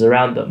systems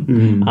around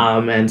them.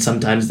 And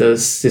sometimes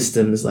those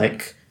systems,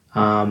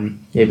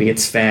 maybe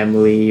it's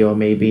family, or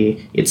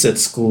maybe it's at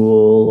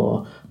school,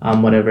 or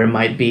whatever it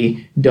might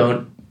be,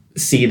 don't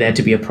see there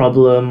to be a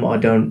problem, or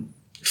aren't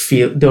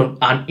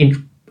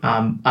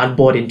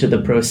bought into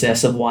the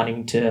process of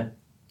wanting to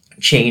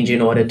change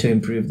in order to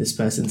improve this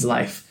person's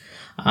life.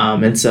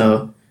 And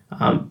so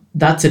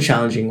that's a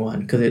challenging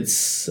one, because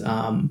it's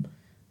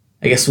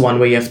I guess one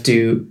where you have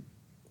to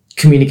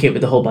communicate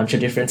with a whole bunch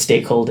of different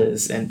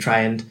stakeholders and try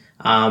and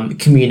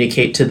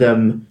communicate to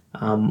them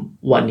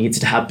what needs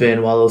to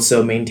happen, while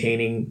also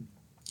maintaining,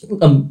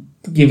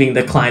 giving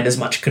the client as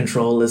much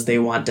control as they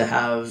want to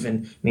have,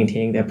 and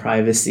maintaining their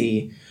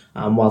privacy,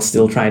 while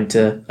still trying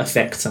to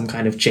affect some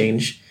kind of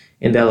change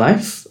in their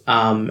life,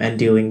 and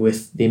dealing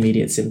with the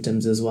immediate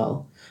symptoms as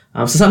well.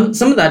 So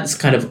some of that's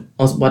kind of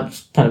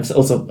what kind of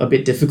also a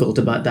bit difficult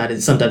about that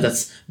is sometimes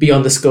that's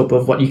beyond the scope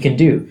of what you can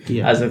do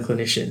as a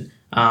clinician,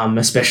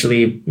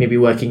 especially maybe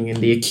working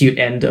in the acute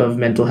end of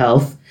mental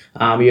health.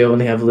 You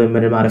only have a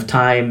limited amount of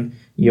time.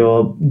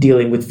 You're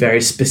dealing with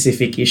very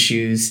specific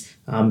issues,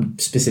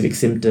 specific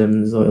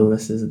symptoms or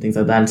illnesses and things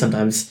like that. And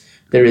sometimes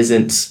there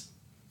isn't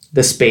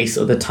the space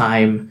or the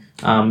time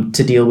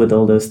to deal with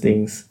all those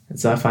things. And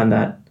so I find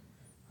that,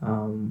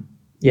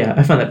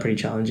 pretty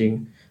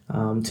challenging.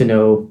 To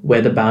know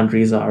where the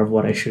boundaries are of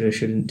what I should or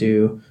shouldn't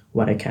do,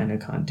 what I can or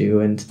can't do,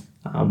 and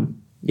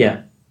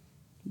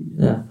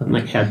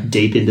like how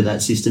deep into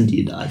that system do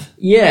you dive?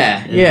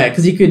 Yeah,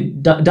 because you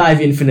could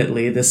dive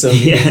infinitely. There's so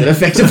many things that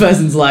affect a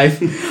person's life,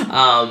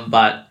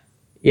 but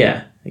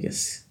I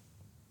guess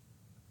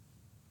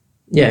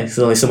there's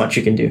only so much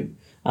you can do.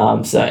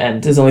 And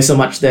there's only so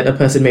much that a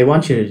person may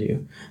want you to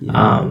do,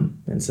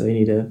 and so you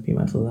need to be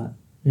mindful of that.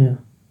 Yeah,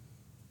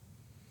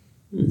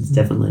 it's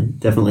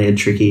definitely a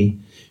tricky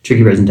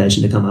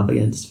presentation to come up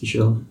against, for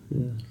sure.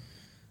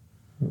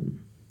 Yeah.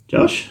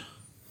 Josh?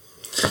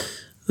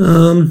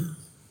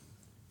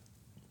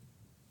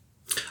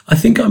 I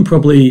think I'm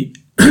probably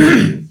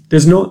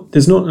there's not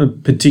a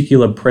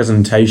particular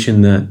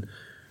presentation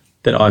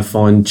that I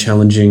find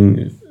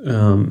challenging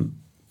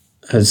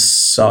as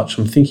such.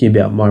 I'm thinking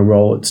about my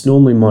role. It's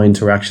normally my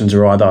interactions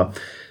are either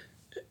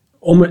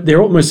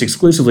they're almost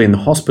exclusively in the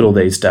hospital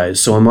these days.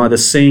 So I'm either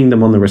seeing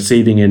them on the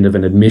receiving end of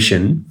an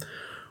admission,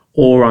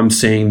 or I'm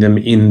seeing them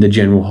in the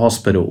general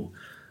hospital.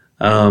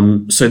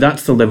 So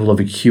that's the level of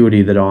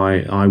acuity that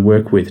I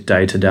work with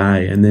day to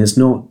day, and there's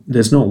not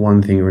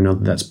one thing or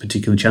another that's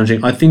particularly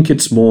challenging. I think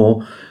it's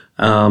more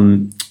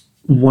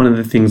one of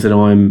the things that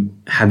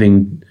I'm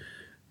having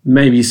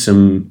maybe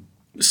some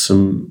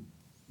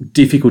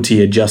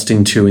difficulty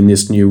adjusting to in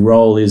this new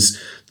role is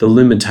the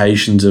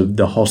limitations of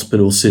the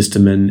hospital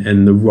system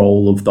and the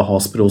role of the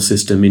hospital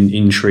system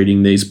in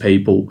treating these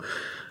people.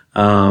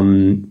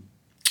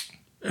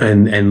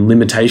 And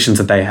limitations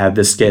that they have,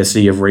 the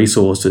scarcity of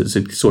resources.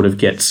 It sort of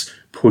gets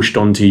pushed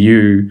onto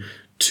you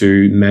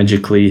to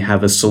magically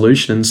have a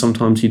solution, and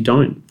sometimes you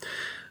don't.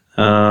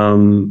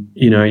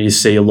 You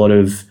see a lot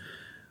of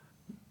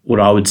what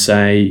I would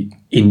say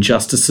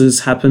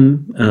injustices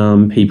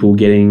happen, people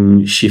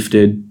getting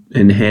shifted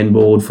and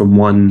handballed from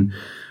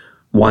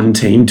one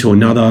team to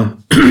another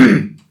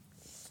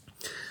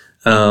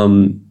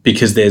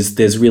because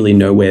there's really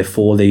nowhere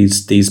for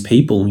these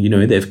people.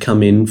 They've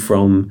come in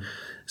from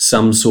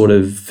some sort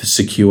of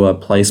secure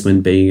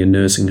placement, being a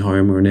nursing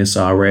home or an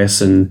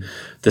SRS, and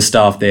the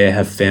staff there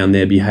have found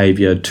their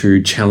behaviour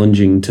too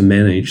challenging to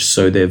manage,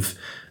 so they've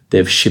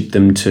shipped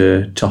them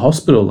to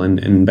hospital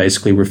and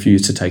basically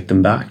refused to take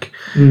them back,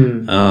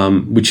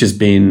 which has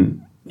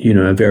been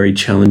a very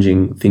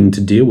challenging thing to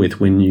deal with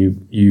when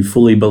you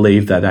fully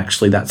believe that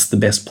actually that's the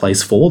best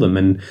place for them,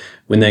 and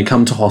when they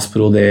come to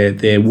hospital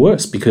they're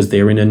worse because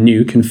they're in a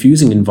new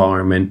confusing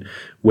environment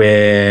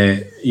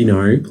where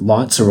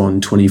lights are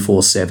on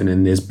 24/7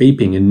 and there's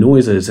beeping and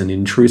noises and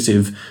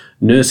intrusive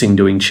nursing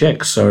doing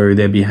checks, so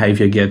their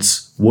behavior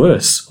gets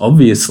worse,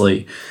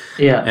 obviously.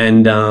 Yeah.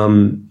 And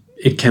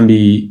it can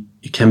be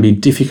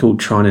difficult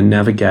trying to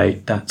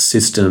navigate that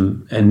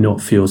system and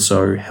not feel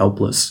so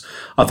helpless.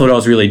 I thought I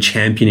was really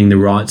championing the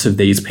rights of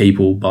these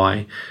people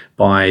by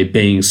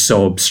being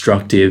so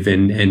obstructive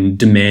and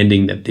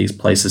demanding that these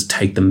places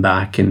take them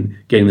back and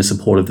getting the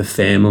support of the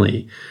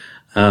family.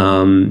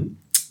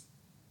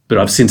 But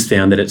I've since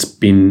found that it's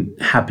been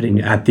happening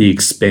at the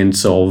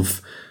expense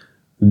of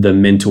the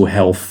mental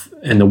health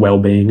and the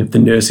well-being of the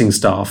nursing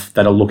staff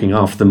that are looking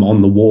after them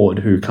on the ward,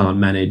 who can't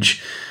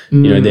manage.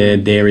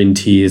 They're in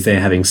tears. They're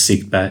having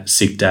sick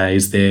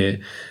days. They're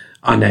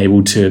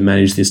unable to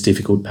manage this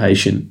difficult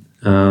patient.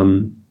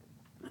 So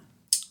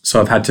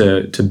I've had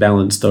to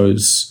balance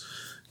those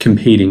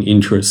competing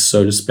interests,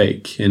 so to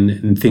speak,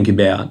 and think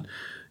about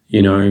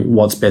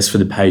what's best for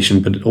the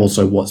patient, but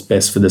also what's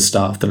best for the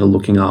staff that are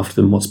looking after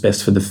them, what's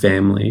best for the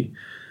family,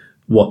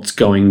 what's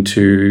going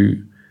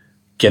to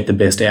get the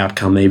best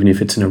outcome, even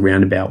if it's in a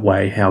roundabout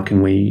way. How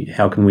can we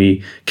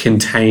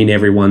contain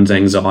everyone's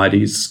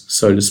anxieties,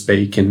 so to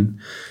speak? And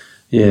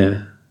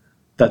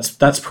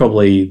that's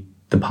probably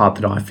the part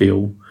that I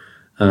feel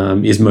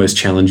is most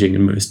challenging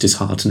and most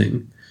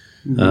disheartening.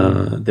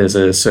 There's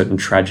a certain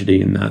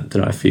tragedy in that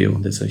I feel.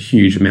 There's a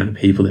huge amount of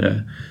people that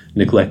are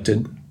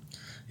neglected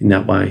in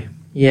that way.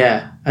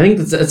 Yeah, I think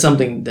that's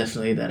something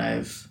definitely that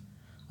I've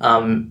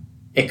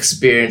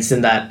experienced,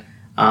 in that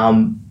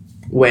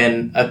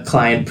when a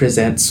client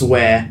presents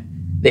where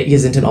there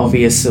isn't an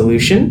obvious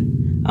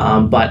solution,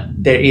 but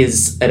there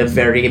is a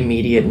very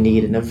immediate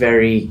need and a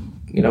very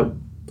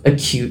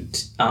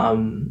acute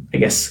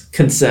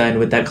concern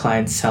with that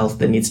client's health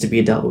that needs to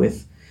be dealt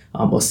with,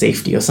 or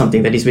safety or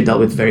something that needs to be dealt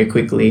with very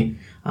quickly.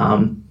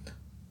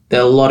 There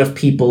are a lot of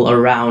people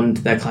around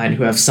that client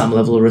who have some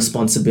level of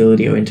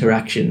responsibility or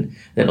interaction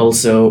that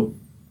also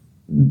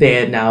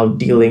they're now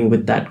dealing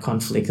with that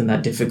conflict and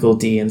that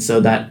difficulty. And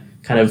so that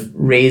kind of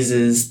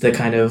raises the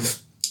kind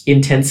of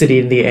intensity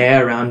in the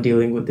air around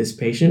dealing with this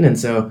patient. And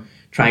so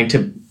trying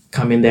to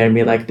come in there and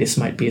be like, this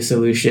might be a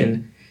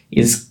solution,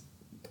 is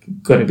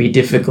going to be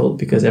difficult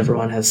because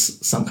everyone has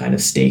some kind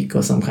of stake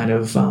or some kind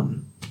of,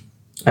 something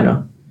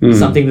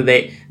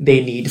that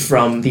they need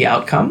from the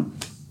outcome.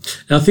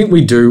 And I think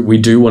we do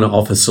want to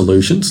offer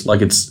solutions.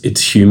 Like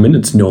it's human,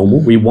 it's normal.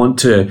 We want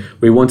to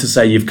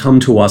say, you've come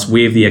to us,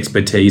 we have the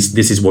expertise,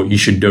 this is what you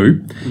should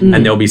do,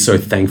 and they'll be so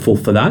thankful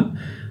for that.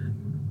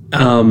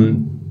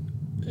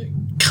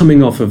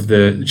 Coming off of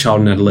the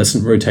child and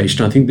adolescent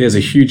rotation, I think there's a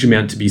huge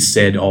amount to be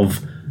said of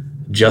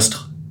just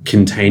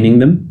containing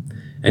them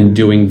and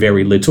doing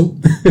very little.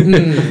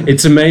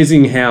 It's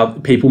amazing how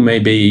people may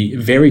be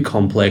very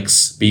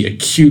complex, be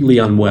acutely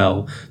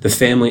unwell, the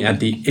family at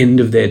the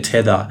end of their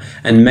tether,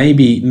 and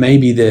maybe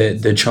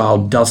the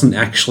child doesn't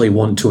actually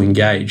want to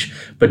engage,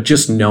 but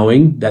just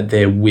knowing that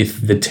they're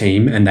with the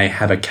team and they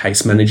have a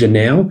case manager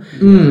now,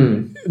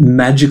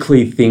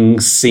 magically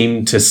things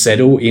seem to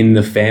settle in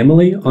the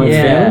family, I've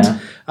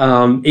found.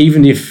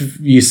 Even if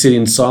you sit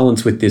in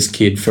silence with this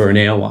kid for an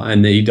hour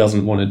and he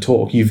doesn't want to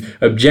talk, you've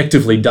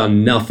objectively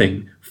done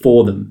nothing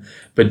for them,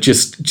 but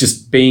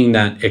just being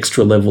that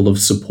extra level of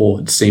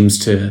support seems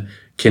to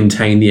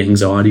contain the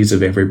anxieties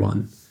of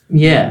everyone.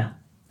 Yeah,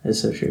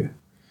 that's so true.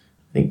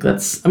 I think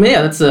that's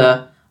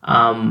a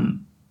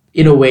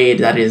in a way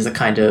that is a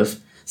kind of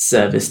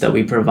service that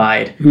we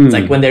provide. It's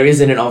like when there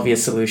isn't an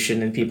obvious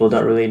solution and people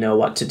don't really know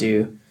what to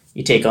do,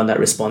 you take on that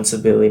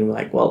responsibility and we're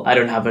like, well, I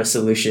don't have a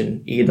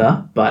solution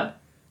either, but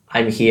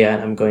I'm here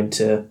and I'm going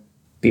to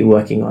be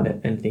working on it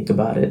and think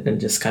about it and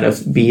just kind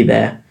of be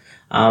there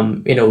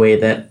in a way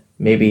that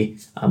maybe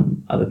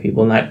other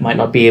people might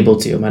not be able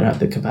to, or might not have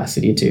the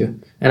capacity to.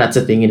 And that's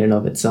a thing in and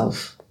of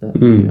itself.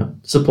 That,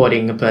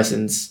 supporting a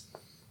person's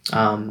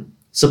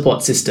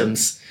support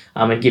systems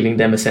and giving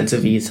them a sense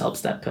of ease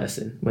helps that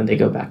person when they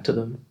go back to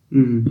them.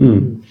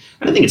 And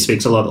I think it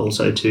speaks a lot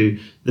also to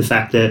the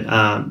fact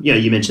that,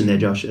 you mentioned there,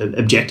 Josh,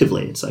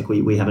 objectively, it's like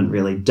we haven't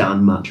really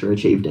done much or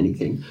achieved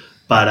anything.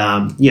 But,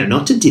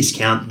 not to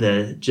discount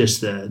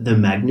the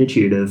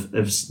magnitude of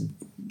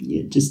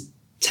just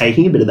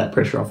taking a bit of that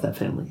pressure off that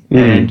family.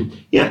 And,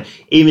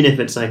 even if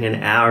it's like an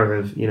hour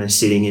of,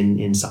 sitting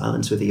in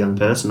silence with a young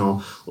person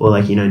or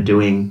like,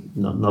 doing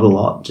not a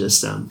lot,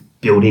 just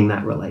building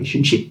that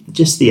relationship,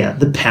 just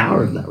the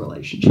power of that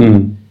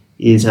relationship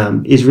is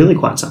really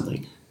quite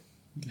something.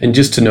 And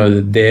just to know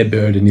that their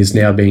burden is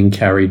now being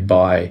carried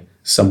by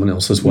someone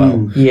else as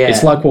well. Yeah.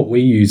 It's like what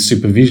we use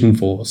supervision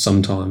for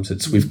sometimes.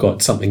 We've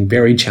got something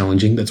very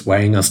challenging that's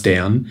weighing us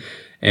down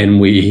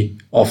and we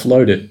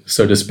offload it,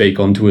 so to speak,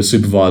 onto a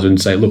supervisor and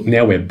say, look,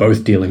 now we're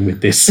both dealing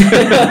with this.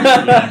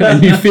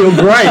 And you feel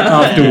great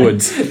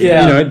afterwards.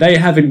 Yeah. They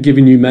haven't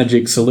given you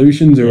magic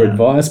solutions or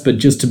advice, but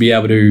just to be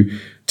able to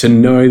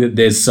know that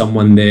there's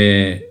someone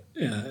there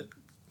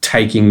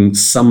taking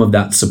some of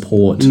that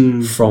support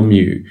from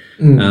you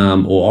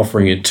or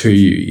offering it to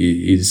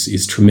you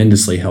is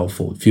tremendously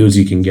helpful. It feels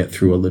you can get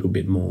through a little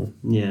bit more.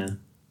 Yeah,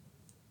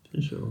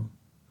 for sure.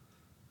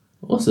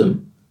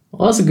 Awesome.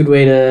 Well, that's a good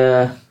way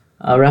to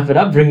wrap it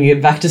up, bringing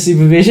it back to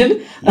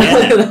supervision.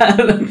 Yeah. Good at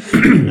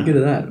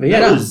that. But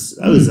that was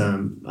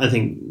I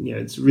think,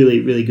 it's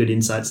really, really good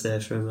insights there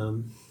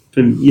from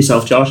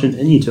yourself, Josh, and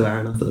you too,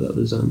 Aaron. I thought that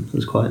was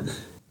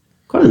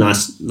quite a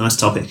nice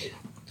topic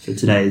for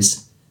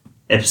today's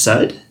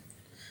episode.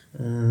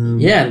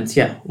 One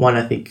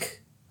I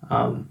think,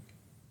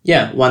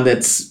 one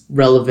that's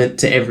relevant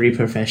to every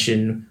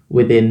profession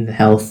within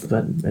health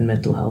and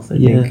mental health. I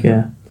think,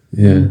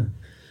 Yeah.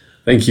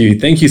 Thank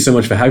you so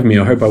much for having me.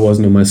 I hope I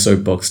wasn't on my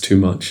soapbox too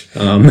much.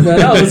 No,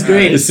 that was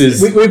great.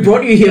 We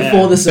brought you here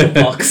for the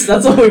soapbox.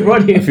 That's all we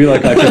brought you. I feel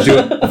like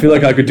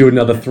I could do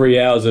another 3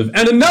 hours of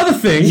and another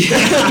thing.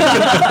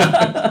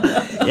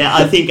 Yeah,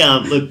 I think,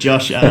 look,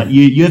 Josh,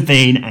 you've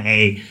been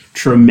a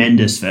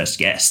tremendous first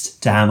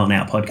guest to have on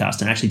our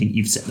podcast, and I actually think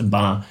you've set the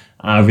bar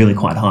really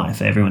quite high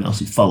for everyone else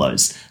who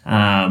follows. Good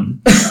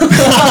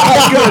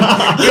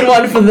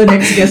one for the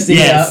next guest.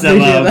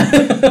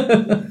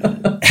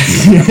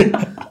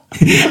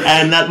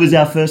 And that was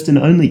our first and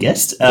only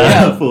guest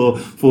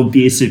for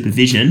Beer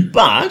Supervision.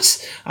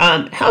 But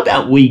how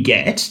about we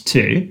get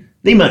to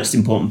the most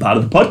important part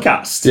of the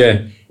podcast?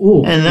 Yeah.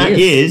 Ooh, and that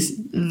is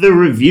the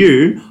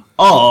review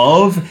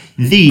of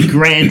the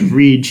Grand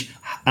Ridge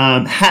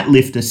Hat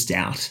Lifter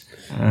Stout.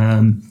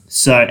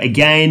 So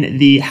again,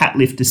 the Hat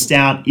Lifter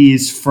Stout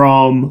is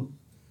from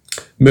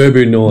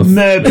Merbau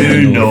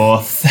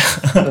North.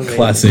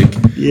 Classic.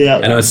 Yeah.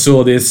 And I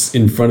saw this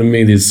in front of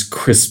me, this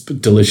crisp,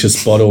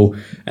 delicious bottle,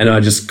 and I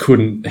just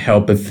couldn't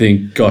help but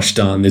think, gosh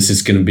darn, this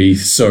is going to be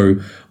so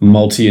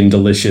malty and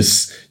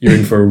delicious. You're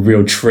in for a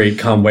real treat.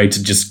 Can't wait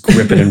to just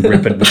grip it and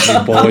rip it with you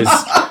boys.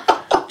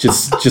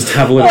 Just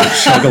have a little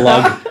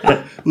chug-a-lug.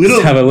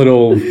 Just have a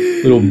little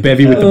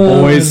bevy with the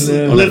boys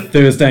on a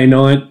Thursday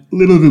night.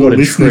 Little do the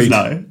listeners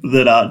know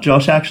that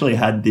Josh actually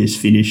had this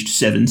finished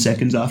 7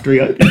 seconds after he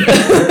opened it.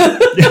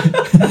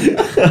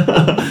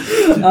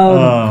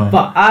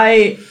 But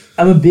I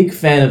am a big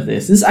fan of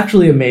this. This is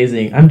actually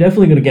amazing. I'm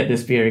definitely going to get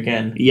this beer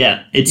again.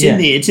 Yeah, it's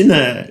in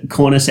the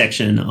corner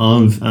section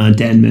of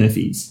Dan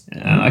Murphy's.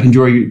 I can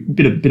draw you a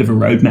bit of a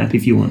roadmap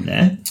if you want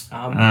there.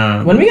 When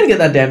are we going to get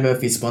that Dan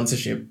Murphy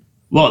sponsorship?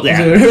 Well, So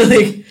we're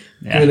really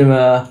giving him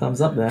a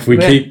thumbs up there.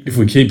 If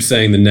we keep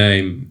saying the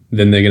name,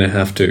 then they're going to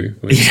have to.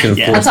 We're just going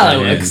to force That's how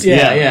it their works.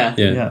 hand.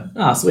 Yeah.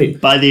 Ah, sweet.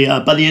 By the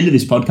end of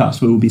this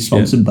podcast, we will be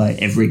sponsored by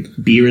every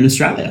beer in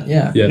Australia.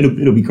 Yeah.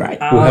 It'll be great.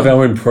 We'll have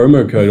our own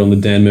promo code on the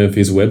Dan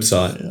Murphy's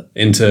website.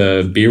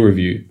 Enter beer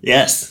review.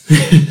 Yes.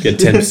 Get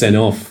 10%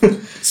 off.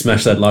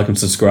 Smash that like and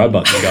subscribe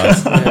button,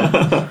 guys.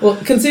 Well,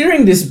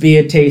 considering this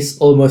beer tastes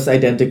almost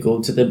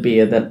identical to the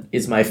beer that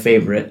is my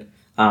favorite,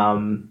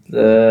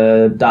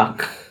 the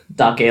dark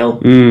ale,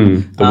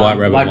 The White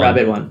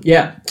Rabbit one.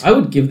 Yeah, I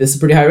would give this a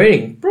pretty high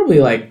rating. Probably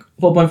like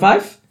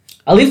 4.5.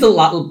 I'll leave the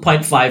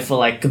 0.5 for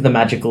like the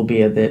magical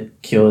beer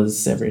that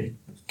cures every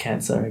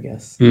cancer, I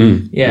guess.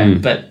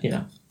 But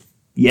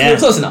Yeah,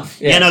 close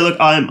enough. Yeah. No, look,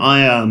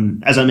 I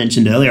as I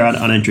mentioned earlier,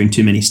 I don't drink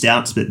too many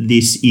stouts, but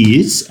this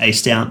is a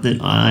stout that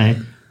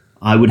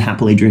I would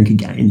happily drink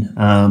again.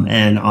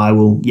 And I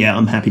will,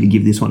 I'm happy to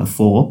give this one a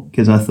 4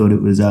 because I thought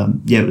it was,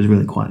 it was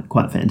really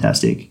quite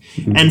fantastic.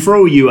 And for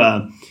all you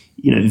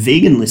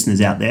vegan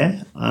listeners out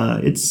there,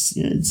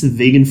 it's a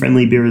vegan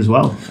friendly beer as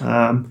well.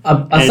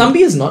 Are some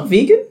beers not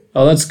vegan?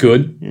 Oh, that's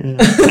good. Yeah.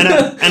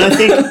 And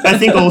I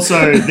think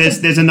also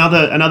there's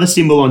another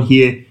symbol on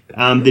here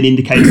that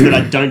indicates that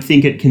I don't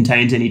think it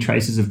contains any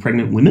traces of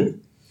pregnant women.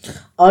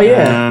 Oh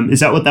yeah. Is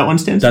that what that one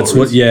stands That's for?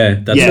 what. Yeah,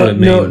 that's what it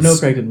means. No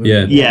pregnant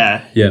women. Yeah.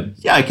 Yeah. Yeah.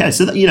 Yeah. Okay.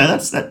 So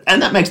that's that,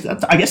 and that makes.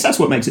 I guess that's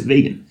what makes it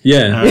vegan.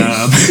 Yeah.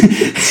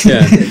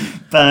 Yeah.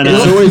 But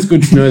It's always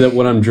good to know that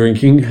what I'm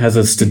drinking has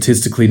a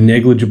statistically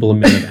negligible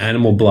amount of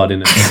animal blood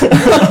in it.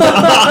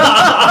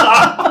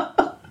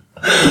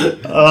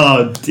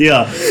 oh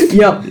dear.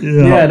 Yep.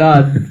 Yeah.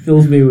 No, it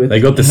fills me with.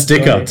 They got the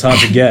sticker. It's hard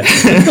to get.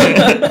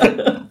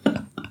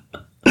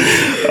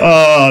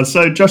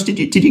 So Josh, did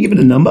you give it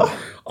a number?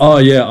 Oh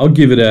yeah, I'll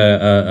give it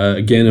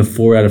again a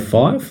 4 out of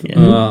 5.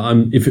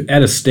 If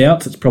at a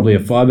stout, it's probably a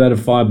 5 out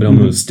of 5, but I'm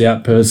not a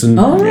stout person.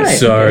 Oh, right.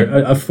 So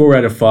a 4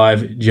 out of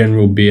 5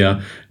 general beer,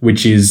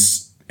 which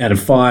is out of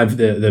 5,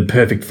 the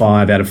perfect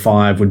 5 out of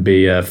 5 would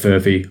be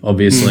Furphy,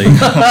 obviously.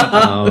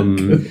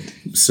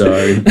 So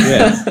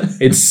yeah,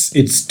 it's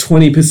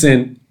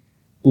 20%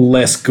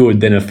 less good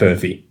than a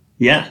Furphy,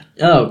 Yeah.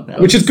 Oh,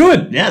 which is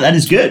good. Yeah, that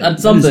is good.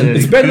 That's something. That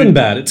is It's better than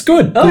bad. It's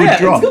good. oh yeah,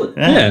 drop. it's good.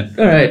 Yeah.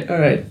 All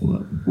right.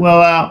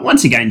 Well,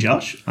 once again,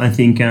 Josh, I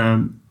think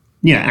Aaron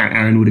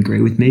would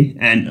agree with me,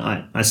 and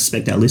I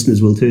suspect our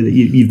listeners will too, that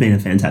you've been a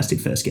fantastic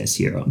first guest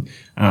here on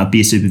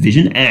Beer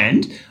Supervision,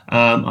 and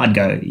I'd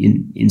go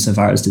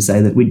insofar as to say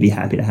that we'd be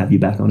happy to have you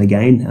back on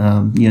again,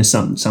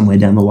 somewhere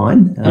down the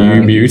line.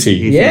 You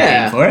beauty. if you're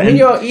Yeah. game for it. I mean,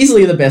 you're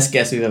easily the best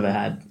guest we've ever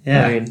had.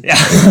 Yeah. I mean,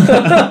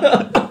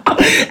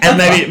 And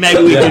maybe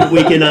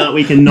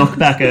we can knock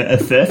back a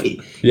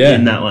Furphy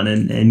in that one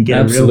and get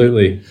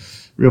Absolutely. a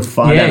real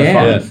 5 Yeah, out of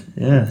yeah. 5.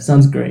 Yeah.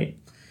 sounds great.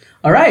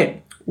 All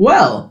right.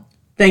 Well,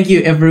 thank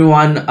you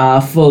everyone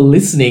for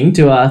listening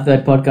to our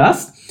third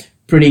podcast.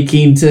 Pretty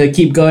keen to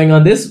keep going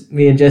on this.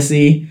 Me and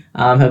Jesse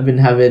have been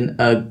having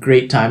a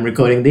great time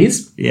recording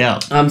these. Yeah.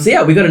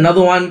 We got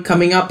another one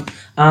coming up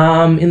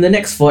in the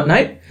next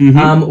fortnight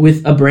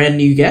with a brand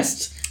new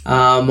guest.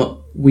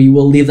 We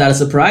will leave that a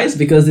surprise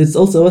because it's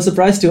also a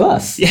surprise to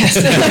us. Yes.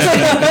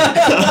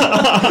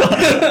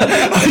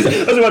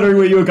 I was wondering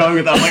where you were going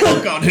with that. I'm like,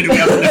 oh God, who do we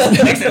have for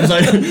the next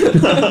episode?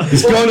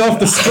 He's gone off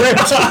the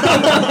script.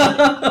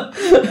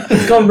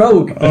 It's gone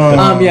rogue.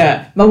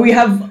 But we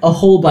have a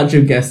whole bunch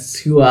of guests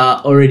who are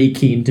already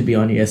keen to be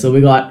on here. So we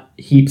got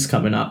heaps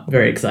coming up.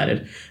 Very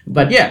excited.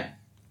 But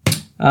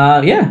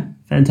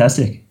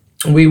Fantastic.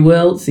 we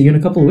will see you in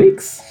a couple of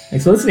weeks.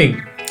 Thanks for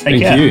listening. Take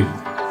Thank care. you.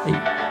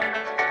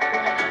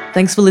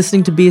 Thanks for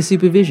listening to Beer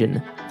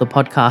Supervision, the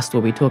podcast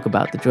where we talk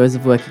about the joys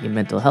of working in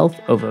mental health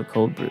over a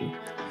cold brew.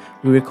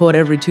 We record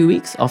every 2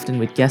 weeks, often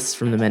with guests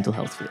from the mental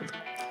health field.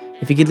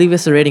 If you could leave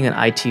us a rating on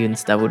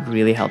iTunes, that would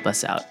really help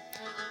us out,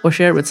 or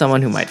share it with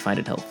someone who might find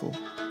it helpful.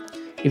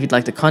 If you'd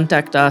like to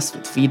contact us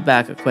with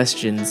feedback or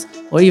questions,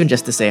 or even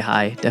just to say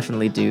hi,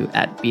 definitely do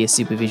at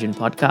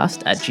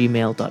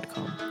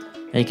beersupervisionpodcast@gmail.com.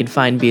 And you can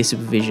find Beer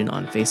Supervision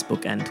on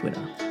Facebook and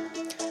Twitter.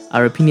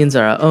 Our opinions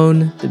are our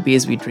own, the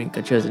beers we drink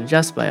are chosen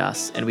just by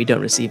us, and we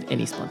don't receive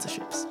any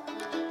sponsorships.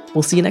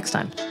 We'll see you next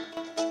time.